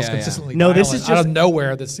 Yes. It's Yeah. consistently No, violent. this is just out of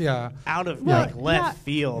nowhere. Out of Well, left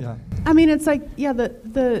field. Yeah. I mean, it's like, yeah,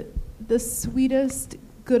 the sweetest,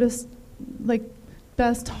 goodest, like,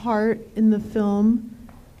 best heart in the film.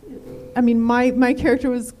 I mean, my character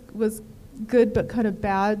was good but kind of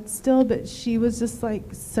bad still, but she was just like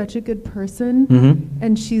such a good person,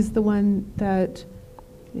 and she's the one that,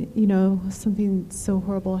 you know, something so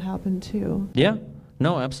horrible happened to. Yeah.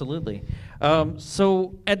 No, absolutely.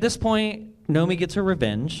 So at this point, Nomi gets her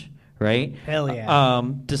revenge, right? Hell yeah.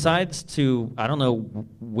 Decides to, I don't know,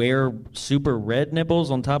 wear super red nipples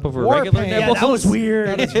on top of her War regular paint. nipples. Yeah, that was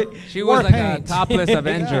weird. She War was like paint. a topless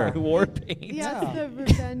Avenger. War paint. Yeah, it's the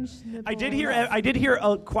revenge nipple. I did hear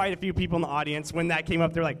quite a few people in the audience when that came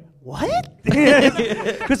up. They're like, "What?"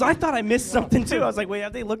 Because I thought I missed something too. I was like, "Wait,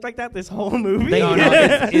 have they looked like that this whole movie?" No,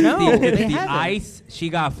 it's They the haven't. ice. She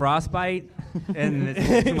got frostbite, and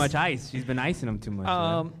it's too much ice. She's been icing them too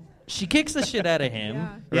much. She kicks the shit out of him,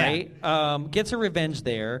 Yeah. right? Gets her revenge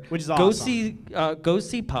there. Which is goes awesome. Goes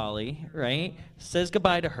see Polly, right? Says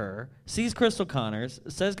goodbye to her. Sees Crystal Connors.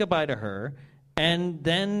 Says goodbye to her, and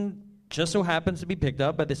then just so happens to be picked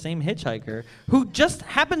up by the same hitchhiker who just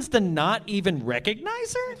happens to not even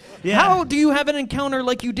recognize her. Yeah. How do you have an encounter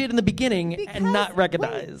like you did in the beginning and Because, not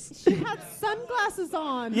recognize? wait, she had sunglasses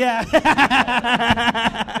on. Yeah.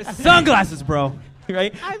 Sunglasses, bro.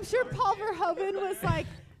 Right? I'm sure Paul Verhoeven was like,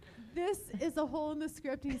 this is a hole in the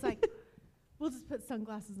script. He's like, we'll just put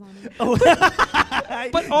sunglasses on it.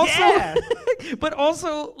 But also, but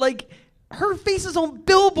also, like, her face is on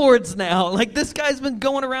billboards now. Like, this guy's been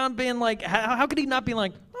going around being like, how could he not be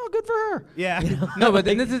like, oh, good for her? Yeah. No, but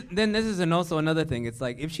then this is also another thing. It's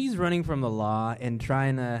like, if she's running from the law and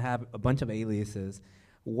trying to have a bunch of aliases,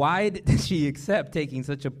 why did she accept taking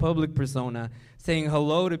such a public persona, saying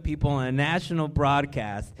hello to people on a national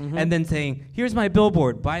broadcast, and then saying, here's my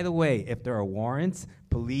billboard. By the way, if there are warrants,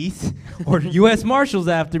 police, or U.S. Marshals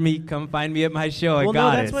after me, come find me at my show. I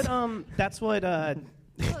got it. That's what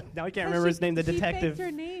now I can't remember his name, the detective. She faked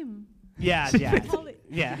her name. Yeah. She Yeah. didn't go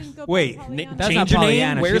by Wait, Pollyanna. that's Change not your name,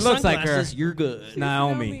 Pollyanna. wear She looks like her. sunglasses, you're good.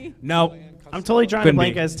 Naomi. Nope. I'm totally drawing a Couldn't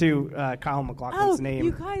blank be. as to Kyle MacLachlan's name.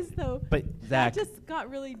 You guys, though, But Zach. that just got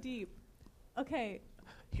really deep. Okay,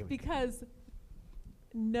 because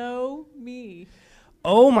know me.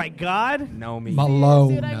 Oh my God. Naomi. Malone.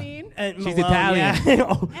 See what I mean? And She's Malone, Italian. yeah.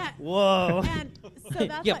 Oh, And- whoa. And so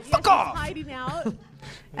that's Yeah, like, fuck she's off. hiding out,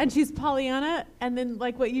 and she's Pollyanna, and then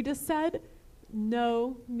like what you just said,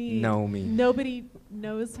 know me. Know me. Nobody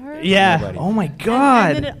knows her. Yeah. Nobody. Oh my And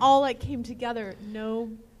God. then it all like came together. Know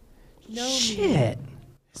me. Shit.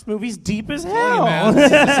 This movie's deep as Tell you, hell.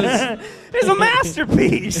 man, It's a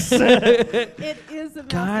masterpiece. It is a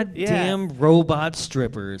Goddamn robot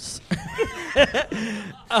strippers.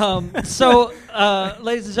 So,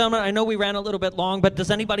 ladies and gentlemen, I know we ran a little bit long, but does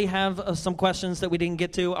anybody have some questions that we didn't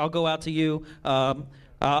get to? I'll go out to you.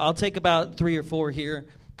 I'll take about 3 or 4 here.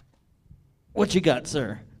 What you got,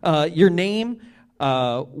 sir? Your name,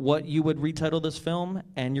 what you would retitle this film,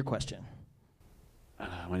 and your question.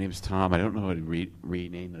 My name is Tom. I don't know how to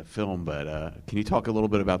rename the film, but can you talk a little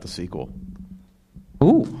bit about the sequel?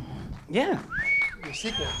 Ooh. Yeah. The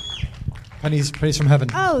sequel. Pennies from Heaven.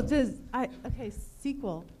 Oh, okay,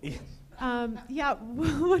 sequel. Yeah,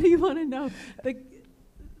 what do you want to know?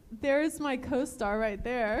 There's my co-star right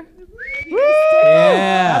there.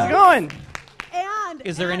 Yeah. How's it going?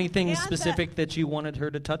 Is there anything specific that you wanted her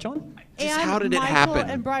to touch on? Just how did it Michael happen?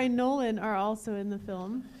 And Brian Nolan are also in the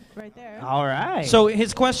film, right there. All right. So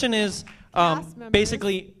his question is Cast members.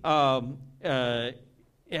 basically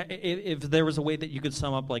if there was a way that you could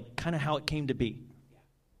sum up like kind of how it came to be.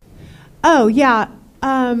 Oh, yeah.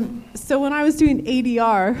 So when I was doing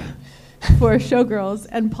ADR for Showgirls,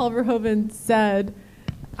 and Paul Verhoeven said,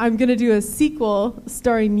 I'm going to do a sequel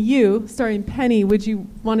starring Penny. Would you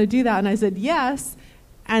want to do that? And I said, yes.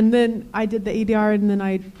 And then I did the ADR, and then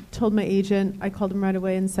I told my agent, I called him right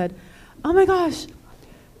away and said, oh my gosh,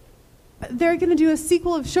 they're going to do a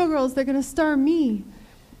sequel of Showgirls. They're going to star me,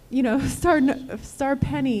 star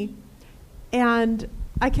Penny. And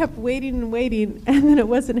I kept waiting and waiting, and then it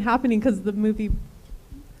wasn't happening because the movie,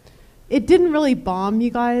 it didn't really bomb,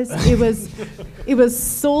 you guys. It was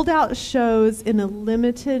sold out shows in a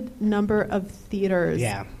limited number of theaters.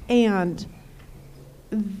 Yeah. And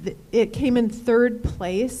it came in 3rd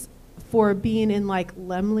place for being in like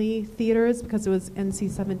Laemmle theaters because it was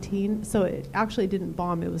NC-17. So it actually didn't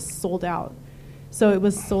bomb. It was sold out. So it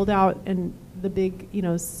was sold out, and the big,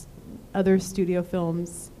 other studio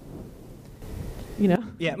films,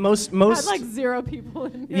 Yeah, most had like 0 people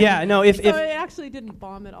in it. Yeah, no, so if it actually didn't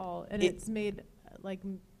bomb at all, and it's made like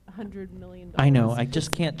 $100 million. I know. I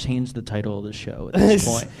just can't change the title of the show at this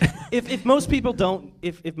point. if most people don't,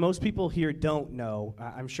 if most people here don't know,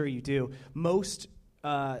 I'm sure you do. Most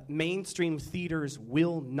mainstream theaters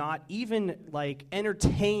will not even like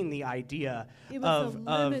entertain the idea of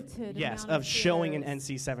showing an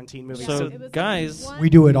NC-17 movie. So guys, we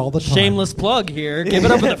do it all the time. Shameless plug here. Give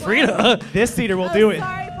it up for the Frida. This theater will do it.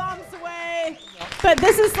 Sorry, bombs away. But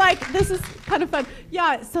this is kind of fun.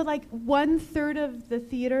 Yeah, so like 1/3 of the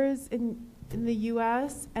theaters in the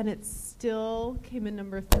U.S. and it still came in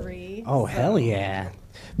number 3. Oh, hell yeah.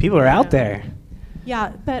 People are out there.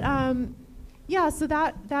 Yeah, but so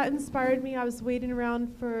that inspired me. I was waiting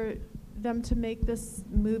around for them to make this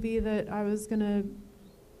movie that I was going to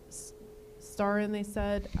star in. They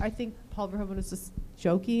said, I think Paul Verhoeven was just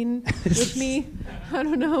joking with me. I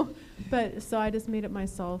don't know. But so I just made it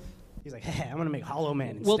myself. He's like, hey, I'm going to make Hollow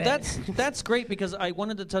Man instead. Well, that's great because I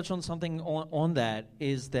wanted to touch on something on that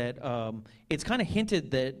is that it's kind of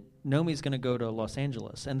hinted that Nomi's going to go to Los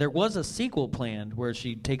Angeles, and there was a sequel planned where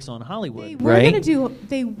she takes on Hollywood. They were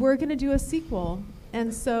going to do a sequel,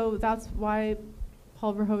 and so that's why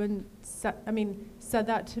Paul Verhoeven said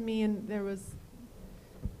that to me, and there was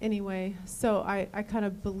anyway. So I kind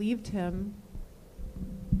of believed him.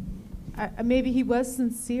 Maybe he was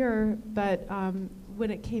sincere, but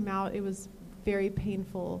when it came out, it was very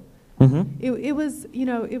painful. Mm-hmm.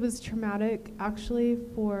 It was traumatic actually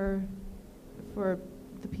for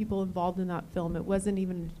the people involved in that film. It wasn't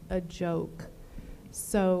even a joke.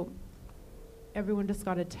 So everyone just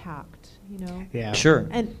got attacked, Yeah. Sure.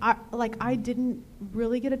 And I didn't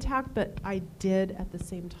really get attacked, but I did at the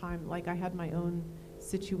same time. Like I had my own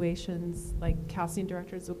situations, like casting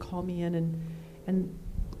directors would call me in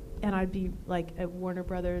and I'd be like at Warner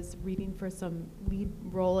Brothers reading for some lead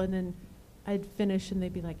role, and then I'd finish and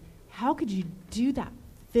they'd be like, how could you do that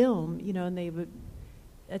film? And they would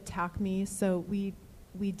attack me. So we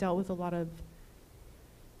dealt with a lot of,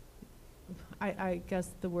 I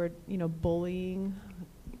guess the word, bullying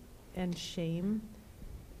and shame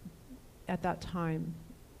at that time.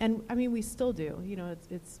 And I mean, we still do,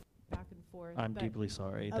 it's back and forth. I'm deeply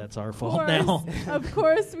sorry. That's our course, fault now. Of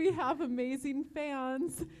course, we have amazing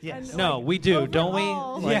fans. Yes. And No, we do, don't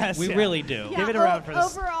we? Yes, we yeah. really do. Yeah, Give it a round for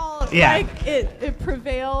this. Overall, Yeah. it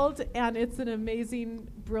prevailed, and it's an amazing,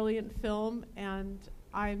 brilliant film, and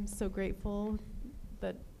I'm so grateful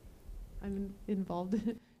that I'm involved in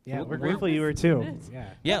it. Yeah, we're grateful you were too. Yeah.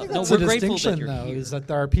 Yeah, I think no, that's we're the grateful that distinction, you're though, here. is that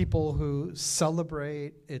there are people who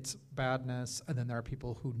celebrate its badness, and then there are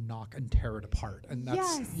people who knock and tear it apart. And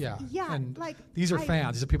that's Yeah. And Like these are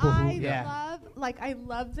fans. These are people who. I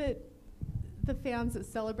love that the fans that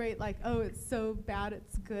celebrate, like, oh, it's so bad,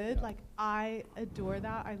 it's good. Like, I adore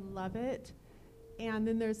that. I love it. And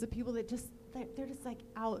then there's the people that just, they're just, like,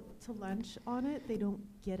 out to lunch on it. They don't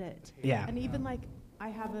get it. Yeah. And even, like, I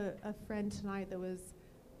have a friend tonight that was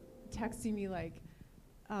texting me, like,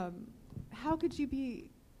 how could you be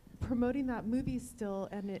promoting that movie still,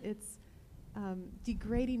 and it's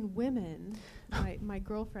degrading women, my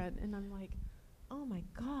girlfriend. And I'm like, oh my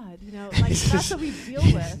God, you know, like that's what we deal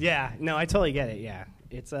with. Yeah, no, I totally get it. Yeah,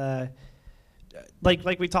 it's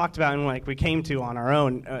like we talked about and like we came to on our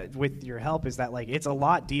own with your help, is that like it's a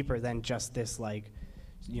lot deeper than just this like,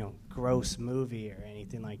 you know, gross movie or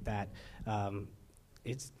anything like that.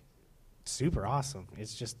 It's super awesome.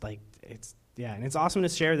 It's just like and it's awesome to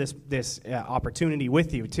share this opportunity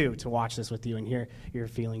with you too, to watch this with you and hear your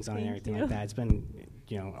feelings on it and everything like that. It's been,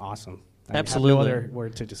 you know, awesome. Absolutely. I have no other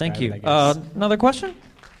word to describe Thank you. it, I guess. Another question?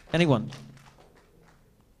 Anyone?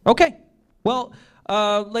 Okay. Well,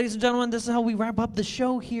 ladies and gentlemen, this is how we wrap up the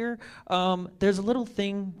show here. There's a little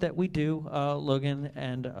thing that we do, Logan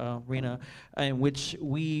and Rena, in which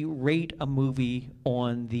we rate a movie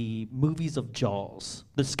on the movies of Jaws,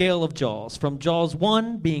 the scale of Jaws, from Jaws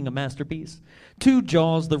 1 being a masterpiece to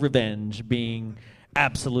Jaws the Revenge being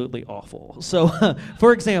absolutely awful. So,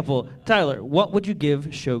 for example, Tyler, what would you give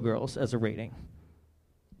Showgirls as a rating?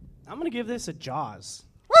 I'm going to give this a Jaws.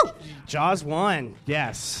 Woo! Jaws 1,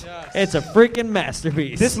 yes. It's a freaking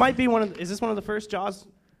masterpiece. This might be is this one of the first Jaws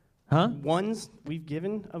ones we've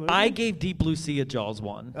given a movie? I gave Deep Blue Sea a Jaws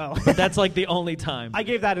 1. Oh. But that's like the only time. I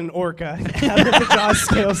gave that an orca out of the Jaws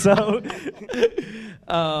scale, so.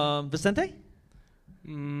 Vicente?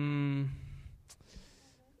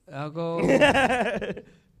 I'll go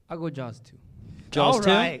Jaws 2. Jaws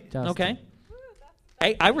 2? Right. Jaws okay.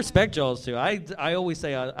 2. I respect Jaws 2. I always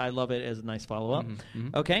say I love it as a nice follow-up.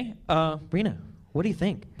 Okay. Rena, what do you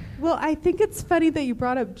think? Well, I think it's funny that you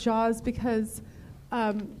brought up Jaws because,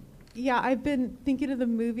 I've been thinking of the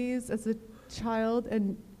movies as a child,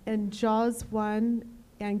 and Jaws 1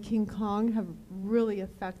 and King Kong have really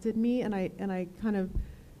affected me, and I kind of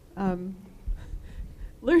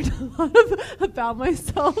learned a lot about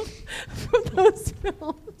myself from those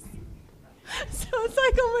films. So it's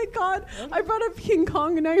like, oh my God, I brought up King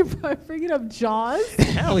Kong and now you're bringing up Jaws.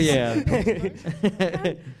 Hell yeah.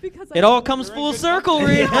 Because it all comes full circle,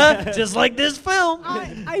 Rena, just like this film.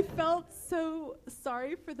 I felt so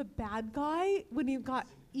sorry for the bad guy when he got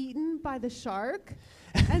eaten by the shark.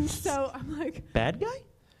 And so I'm like... Bad guy?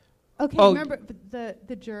 Okay, remember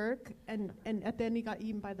the jerk, and at the end he got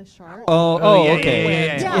eaten by the shark.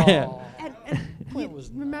 Okay. Yeah. And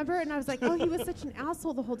remember? And I was like, oh, he was such an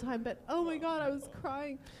asshole the whole time. But oh my God, I was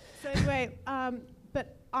crying. So anyway,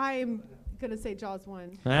 but I'm gonna say Jaws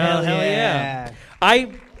 1. Hell yeah.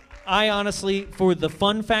 I honestly, for the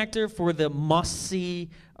fun factor, for the must see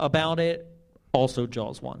about it, also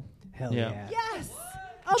Jaws 1. Hell yeah. Yes.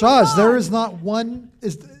 Oh Jaws, there is not one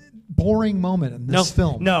boring moment in this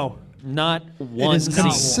film. No. Not one. It is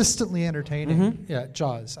consistently entertaining. Yeah,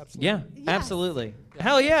 Jaws, absolutely. Yeah, absolutely.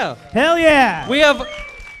 Hell yeah. Hell yeah. We have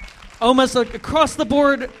almost like across the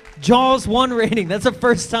board Jaws 1 rating. That's the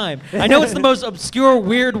first time. I know it's the most obscure,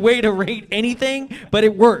 weird way to rate anything, but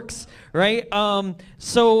it works, right?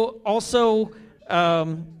 So also,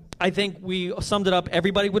 I think we summed it up.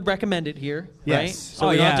 Everybody would recommend it here, right? So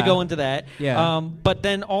we don't have to go into that. Yeah. But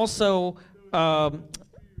then also,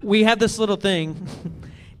 we have this little thing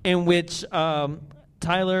in which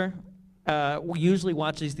Tyler usually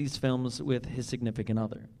watches these films with his significant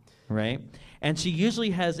other, right? And she usually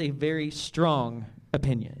has a very strong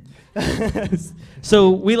opinion. So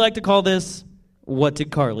we like to call this, what did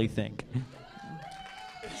Carly think?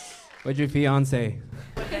 What'd your fiance?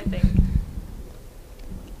 What did I think?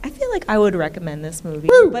 I feel like I would recommend this movie,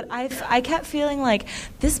 but I kept feeling like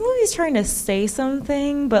this movie's trying to say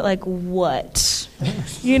something, but like what?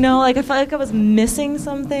 You know, like I felt like I was missing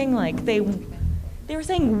something. Like they were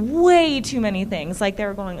saying way too many things. Like they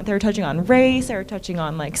were touching on race, they were touching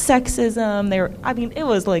on like sexism. It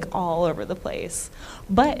was like all over the place,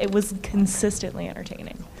 but it was consistently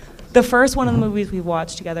entertaining. The first one of the movies we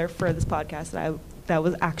watched together for this podcast that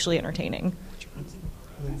was actually entertaining.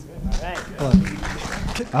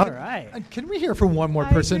 All right. Can we hear from one more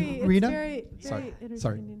person, agree. Rena? Very Sorry.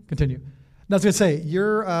 entertaining. Continue. No, I was going to say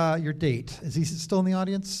your date. Is he still in the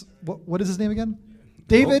audience? What is his name again?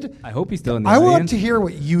 David. I hope he's still in the I audience. want to hear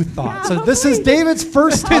what you thought. So this is David's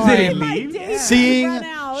first time seeing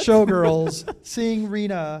Showgirls, seeing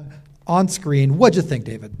Rena on screen. What'd you think,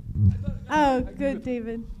 David? Oh, good,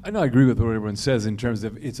 David. I know I agree with what everyone says in terms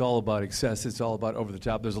of it's all about excess, it's all about over the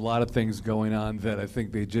top. There's a lot of things going on that I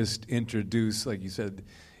think they just introduce, like you said,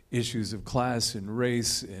 issues of class and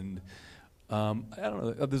race, and I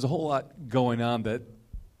don't know. There's a whole lot going on that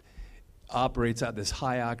operates at this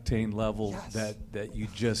high octane level that you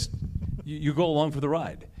just you go along for the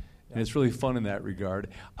ride, and it's really fun in that regard.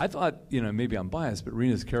 I thought, maybe I'm biased, but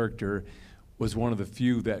Rena's character was one of the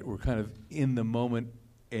few that were kind of in the moment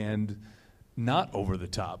and not over the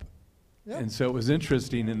top. Yep. And so it was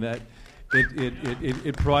interesting in that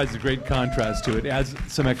it provides a great contrast to it. It adds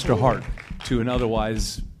some extra heart to an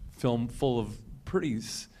otherwise film full of pretty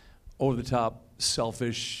over-the-top,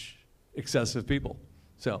 selfish, excessive people.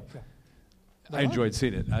 So I enjoyed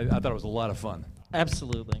seeing it. I thought it was a lot of fun.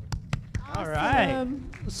 Absolutely. All right.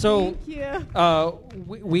 So thank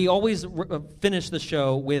you. we always finish the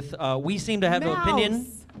show with we seem to have an opinion,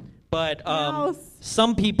 but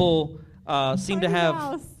some people seem to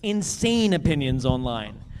have insane opinions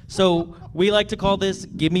online. So we like to call this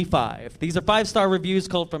Give Me 5. These are 5-star reviews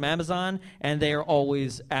called from Amazon, and they are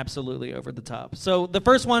always absolutely over the top. So the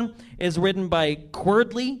first one is written by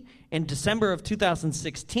Querdley in December of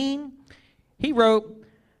 2016. He wrote,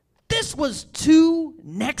 "This was too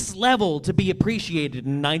next level to be appreciated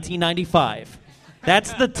in 1995.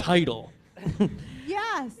 That's the title.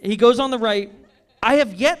 Yes. He goes on the right, "I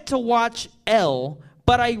have yet to watch Elle,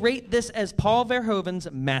 but I rate this as Paul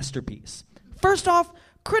Verhoeven's masterpiece. First off,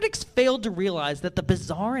 critics failed to realize that the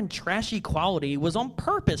bizarre and trashy quality was on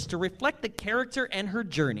purpose to reflect the character and her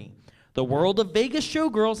journey. The world of Vegas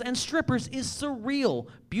showgirls and strippers is surreal,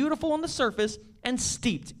 beautiful on the surface, and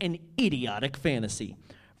steeped in idiotic fantasy.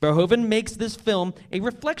 Verhoeven makes this film a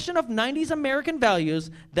reflection of 90s American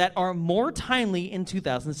values that are more timely in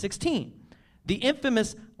 2016. The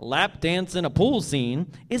infamous lap dance in a pool scene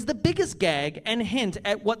is the biggest gag and hint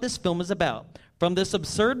at what this film is about. From this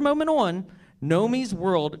absurd moment on, Nomi's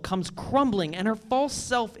world comes crumbling and her false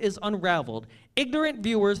self is unraveled. Ignorant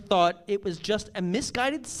viewers thought it was just a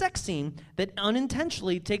misguided sex scene that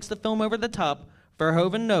unintentionally takes the film over the top.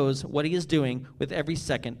 Verhoeven knows what he is doing with every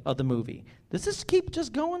second of the movie." Does this keep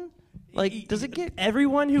just going? Like, does it get...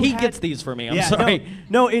 Everyone who He gets these for me, I'm Yeah, sorry.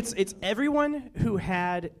 No, it's everyone who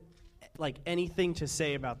had like anything to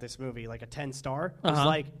say about this movie, like a 10-star, was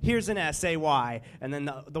like, here's an essay why, and then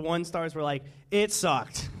the 1 stars were like, it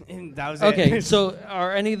sucked, and that was it. Okay, so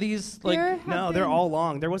are any of these like... No, they're all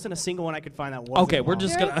long. There wasn't a single one I could find that wasn't Okay, we're long.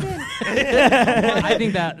 just gonna... I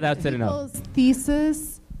think that's it enough. People's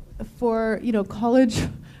thesis for college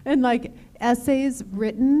and like essays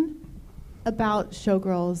written about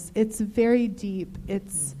showgirls. It's very deep.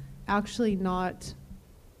 It's actually not,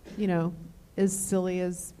 as silly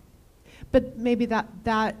as. But maybe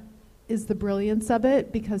that is the brilliance of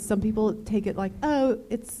it, because some people take it like, oh,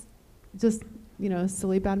 it's just a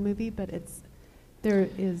silly bad movie, but there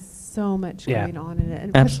is so much going on in it.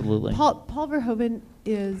 And absolutely. Paul Verhoeven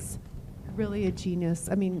is really a genius.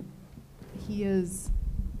 I mean, he is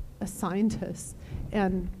a scientist,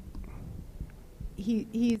 and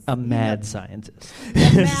he's a mad scientist.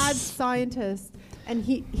 A mad scientist, and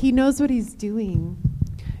he knows what he's doing.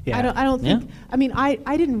 Yeah. I don't think. Yeah. I mean,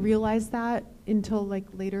 I didn't realize that until like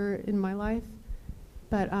later in my life,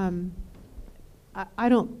 but I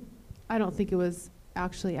don't think it was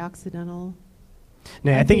actually accidental.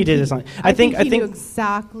 No, I think he did this on. I think he knew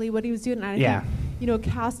exactly what he was doing. And I think,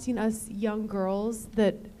 casting us young girls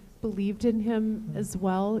that believed in him as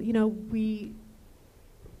well.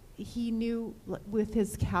 He knew with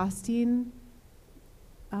his casting,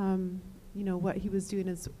 what he was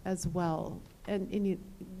doing as well. And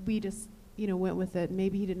we just, went with it.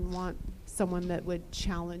 Maybe he didn't want someone that would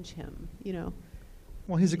challenge him,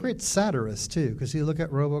 Well, he's a great satirist, too, because you look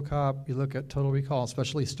at RoboCop, you look at Total Recall,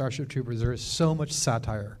 especially Starship Troopers, there is so much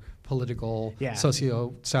satire, political,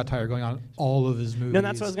 socio-satire going on in all of his movies. No,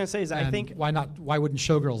 that's what I was going to say, is I think... Why wouldn't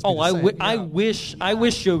Showgirls be the same? I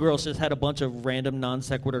wish Showgirls just had a bunch of random non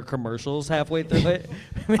sequitur commercials halfway through it.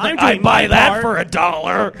 I'd buy that for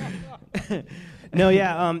 $1.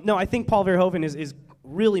 No, I think Paul Verhoeven is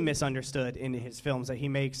really misunderstood in his films that he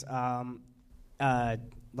makes.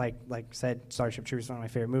 Like I said, Starship Troopers is one of my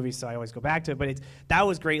favorite movies, so I always go back to it. But that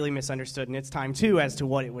was greatly misunderstood in its time too, as to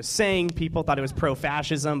what it was saying. People thought it was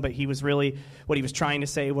pro-fascism, but what he was trying to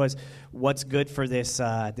say was, what's good for this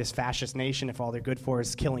fascist nation if all they're good for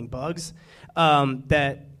is killing bugs? Paul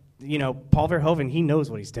Verhoeven, he knows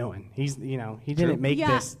what he's doing. He didn't make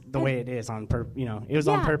this the way it is on it was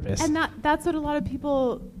on purpose. And that's what a lot of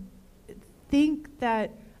people think,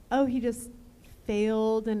 that he just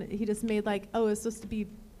failed and he just made it's supposed to be.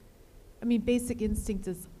 I mean, Basic Instinct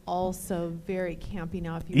is also very campy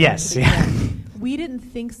now. If you yes, we didn't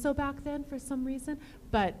think so back then for some reason,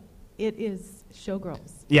 but it is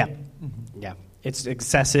Showgirls. Yeah, it's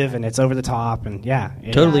excessive and it's over the top, and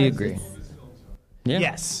Totally agree.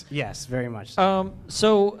 Yeah. Yes, very much.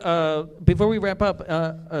 So before we wrap up,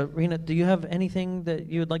 Rena, do you have anything that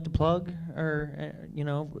you would like to plug, or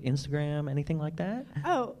Instagram, anything like that?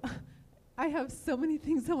 Oh, I have so many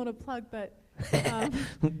things I want to plug, but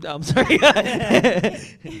I'm sorry.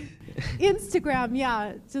 Instagram,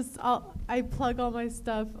 yeah. Just I plug all my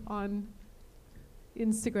stuff on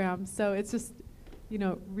Instagram, so it's just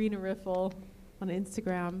Rena Riffle on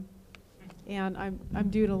Instagram, and I'm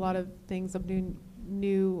doing a lot of things. I'm doing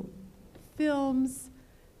new films.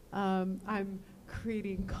 I'm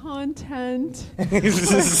creating content,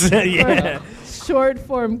 short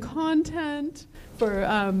form content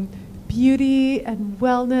for beauty and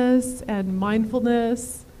wellness and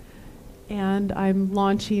mindfulness, and I'm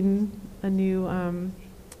launching a new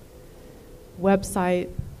website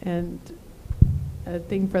and a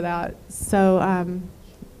thing for that. So I'm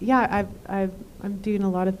doing a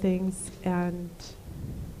lot of things, and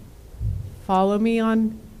follow me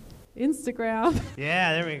on Instagram.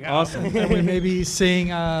 Yeah, there we go. Awesome. And we may be seeing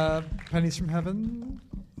Pennies from Heaven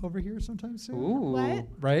over here sometime soon. Ooh. What?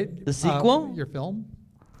 Right? The sequel? Your film?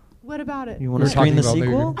 What about it? You want to screen the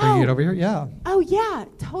sequel? Bringing it over here? Yeah. Oh yeah,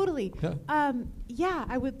 totally. Yeah. Yeah,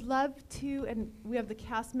 I would love to, and we have the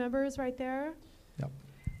cast members right there. Yep.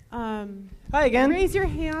 Hi again. Raise your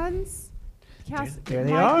hands. Cast. There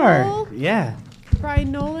they Michael, are. Yeah.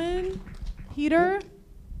 Brian Nolan, Peter.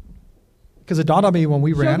 Because it dawned on me when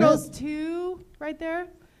we ran Showgirls it. 2, right there.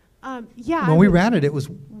 Yeah. When we ran it was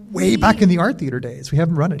way back in the art theater days. We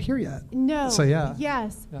haven't run it here yet. No. So yeah.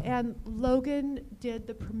 Yes, Yeah. and Logan did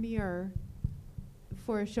the premiere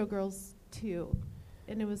for Showgirls 2,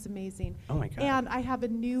 and it was amazing. Oh my God. And I have a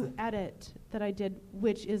new edit that I did,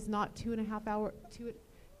 which is not 2.5 hour,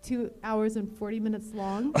 2 hours and 40 minutes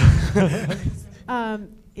long.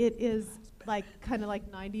 It is kind of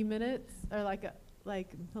like 90 minutes, or like a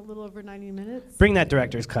little over 90 minutes. Bring that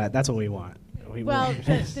director's cut. That's what we want.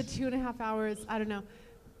 The 2.5 hours, I don't know.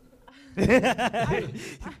 I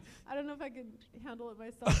don't know if I could handle it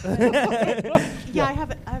myself. Yeah, I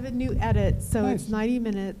have a new edit, so Nice. it's 90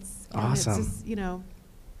 minutes. And Awesome. It's just, And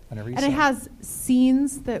it has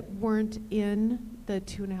scenes that weren't in the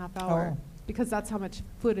 2.5 hour, Oh. because that's how much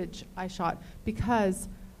footage I shot. Because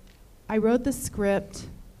I wrote the script,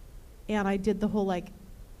 and I did the whole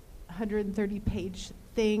 130-page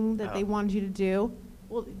thing that they wanted you to do.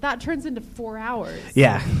 Well, that turns into 4 hours.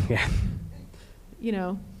 Yeah.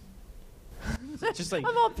 Just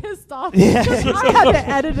I'm all pissed off because I had to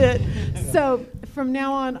edit it. So from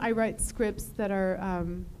now on, I write scripts that are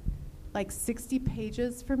 60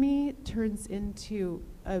 pages for me turns into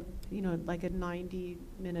a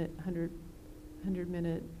 90-minute,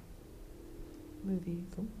 100-minute movie.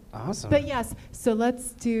 Awesome. But yes, so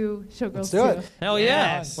let's do Showgirls Let's do 2. it. Hell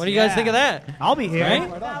yeah. Yes. What do you guys think of that? I'll be here. Right?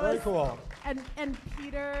 Right on, very cool. And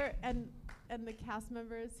Peter and the cast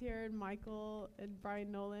members here, and Michael and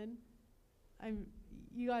Brian Nolan.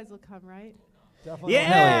 You guys will come, right? Definitely.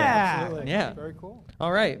 Yeah. Absolutely. Yeah. Very cool.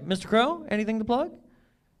 All right. Mr. Crow, anything to plug?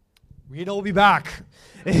 Rena will be back.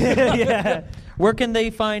 Yeah. Where can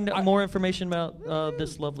they find more information about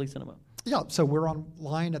this lovely cinema? Yeah, so we're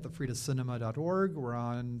online at thefreedacinema.org. We're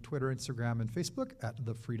on Twitter, Instagram, and Facebook at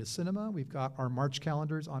The Frida Cinema. We've got our March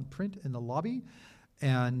calendars on print in the lobby.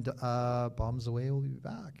 And Bombs Away will be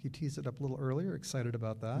back. You teased it up a little earlier. Excited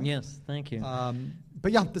about that. Yes, thank you.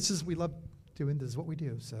 But yeah, we love doing this is what we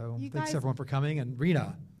do. So You thanks guys- everyone for coming. And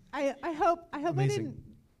Rena, I hope Amazing.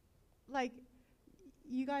 I didn't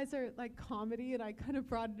you guys are comedy, and I kind of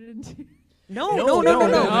brought it into. No. no.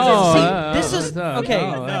 See, this is okay.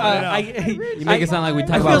 You make it sound like we I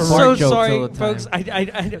talk feel about so fart jokes sorry, all the time. folks.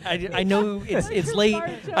 I know it's late.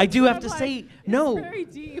 Fart jokes, I do but have I'm to like, say it's no. very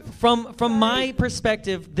deep. From my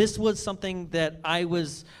perspective, this was something that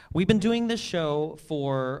we've been doing this show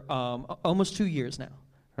for almost 2 years now,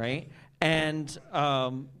 right? And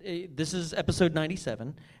this is episode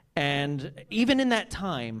 97, and even in that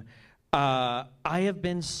time, I have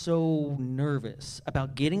been so nervous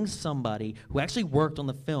about getting somebody who actually worked on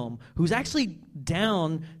the film, who's actually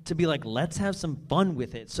down to be let's have some fun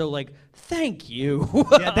with it. So, thank you. Yeah,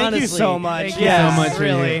 thank you Honestly. so much. Thank you so much,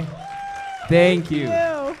 really. Thank you.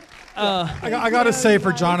 I got to say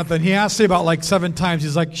for Jonathan, he asked me about 7 times.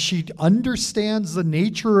 He's like, she understands the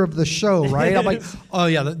nature of the show, right? I'm like, oh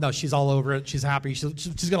yeah, no, she's all over it. She's happy. She's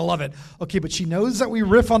going to love it. Okay, but she knows that we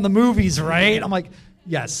riff on the movies, right? I'm like,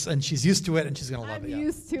 Yes, and she's used to it, and she's going to love it. I'm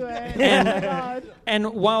used to it. And, Oh my God.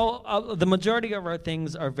 and while the majority of our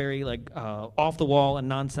things are very like off the wall and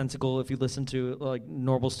nonsensical, if you listen to like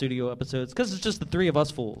normal studio episodes, because it's just the three of us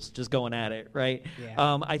fools just going at it, right?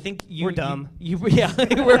 Yeah. I think We're dumb. Yeah,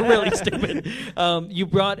 we're really stupid. You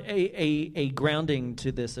brought a grounding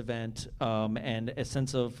to this event and a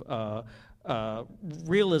sense of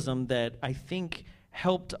realism that I think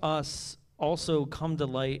helped us also come to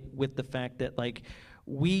light with the fact that like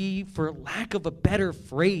we, for lack of a better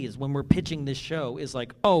phrase, when we're pitching this show, is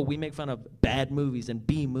like, oh, we make fun of bad movies and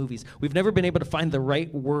B movies. We've never been able to find the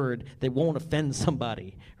right word that won't offend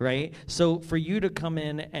somebody, right? So for you to come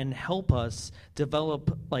in and help us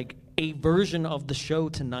develop like a version of the show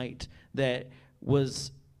tonight that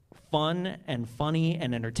was fun and funny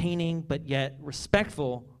and entertaining, but yet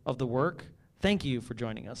respectful of the work, thank you for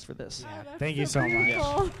joining us for this. Oh, Thank you so much.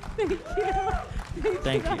 beautiful. Thank you.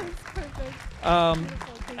 Thank you. That was perfect.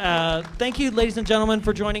 Thank you, ladies and gentlemen,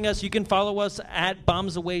 for joining us. You can follow us at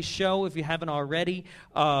Bombs Away Show if you haven't already.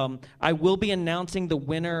 I will be announcing the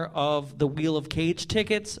winner of the Wheel of Cage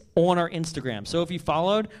tickets on our Instagram. So if you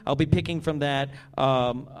followed, I'll be picking from that.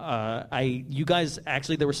 You guys,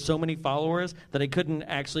 actually, there were so many followers that I couldn't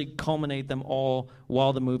actually culminate them all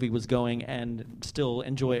while the movie was going and still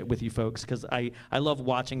enjoy it with you folks, because I love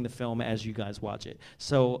watching the film as you guys watch it.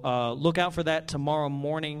 So look out for that tomorrow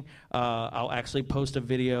morning. I'll actually post a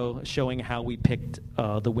video showing how we picked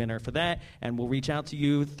the winner for that, and we'll reach out to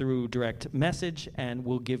you through direct message, and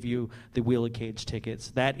we'll give you the Wheel of Cage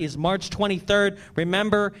tickets. That is March 23rd.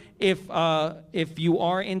 Remember, if you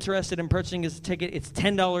are interested in purchasing this ticket, it's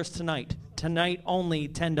 $10 tonight. Tonight only,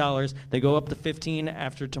 $10. They go up to $15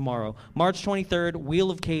 after tomorrow. March 23rd, Wheel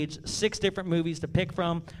of Cage, 6 different movies to pick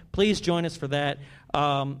from. Please join us for that.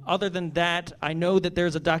 Other than that, I know that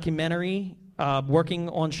there's a documentary working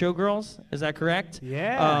on Showgirls. Is that correct?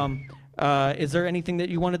 Yeah. Is there anything that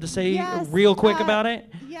you wanted to say Yes, real quick about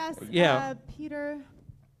it? Yes. Yeah. Peter.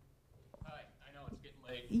 Hi, I know it's getting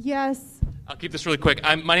late. Yes. I'll keep this really quick.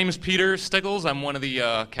 My name is Peter Stickles. I'm one of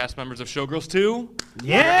the cast members of Showgirls 2.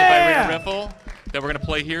 Yeah! Directed by Rhea Riffle, that we're going to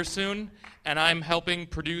play here soon. And I'm helping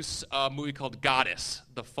produce a movie called Goddess,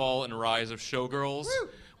 The Fall and Rise of Showgirls,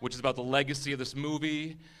 which is about the legacy of this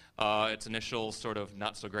movie, its initial sort of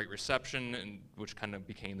not-so-great reception, and which kind of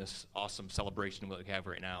became this awesome celebration we have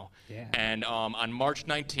right now. Yeah. And on March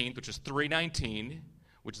 19th, which is 319,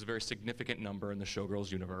 which is a very significant number in the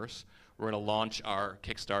Showgirls universe, we're going to launch our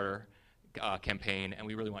Kickstarter campaign, and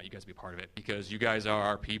we really want you guys to be part of it, because you guys are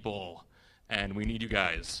our people, and we need you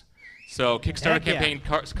guys. So Kickstarter campaign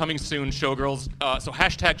coming soon, Showgirls. So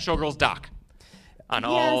hashtag ShowgirlsDoc on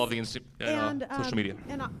all of the social media.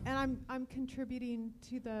 And I'm contributing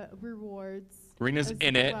to the rewards. Rena's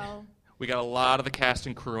in it. Well. We got a lot of the cast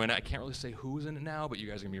and crew in it. I can't really say who's in it now, but you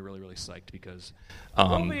guys are gonna be really, really psyched because.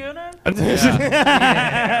 We'll be in it.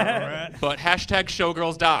 Yeah. But hashtag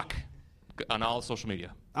ShowgirlsDoc on all social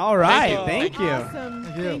media. All right, thank you. Awesome.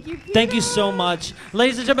 Thank you. Thank you so much.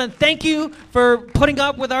 Ladies and gentlemen, thank you for putting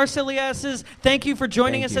up with our silly asses. Thank you for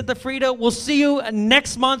joining us at the Frida. We'll see you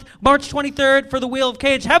next month, March 23rd, for the Wheel of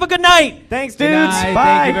Cage. Have a good night. Thanks, Good dudes. night. Bye.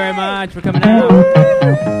 Thank you very much for coming out.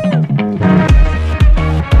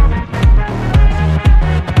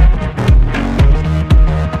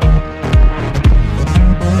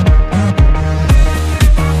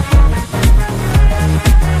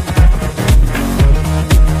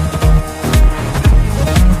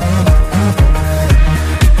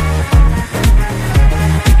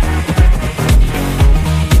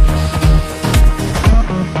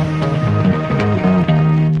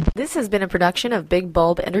 This has been a production of Big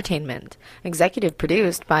Bulb Entertainment, executive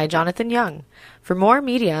produced by Jonathan Young. For more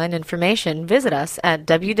media and information, visit us at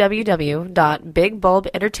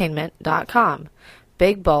www.bigbulbentertainment.com.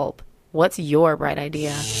 Big Bulb, what's your bright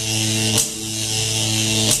idea?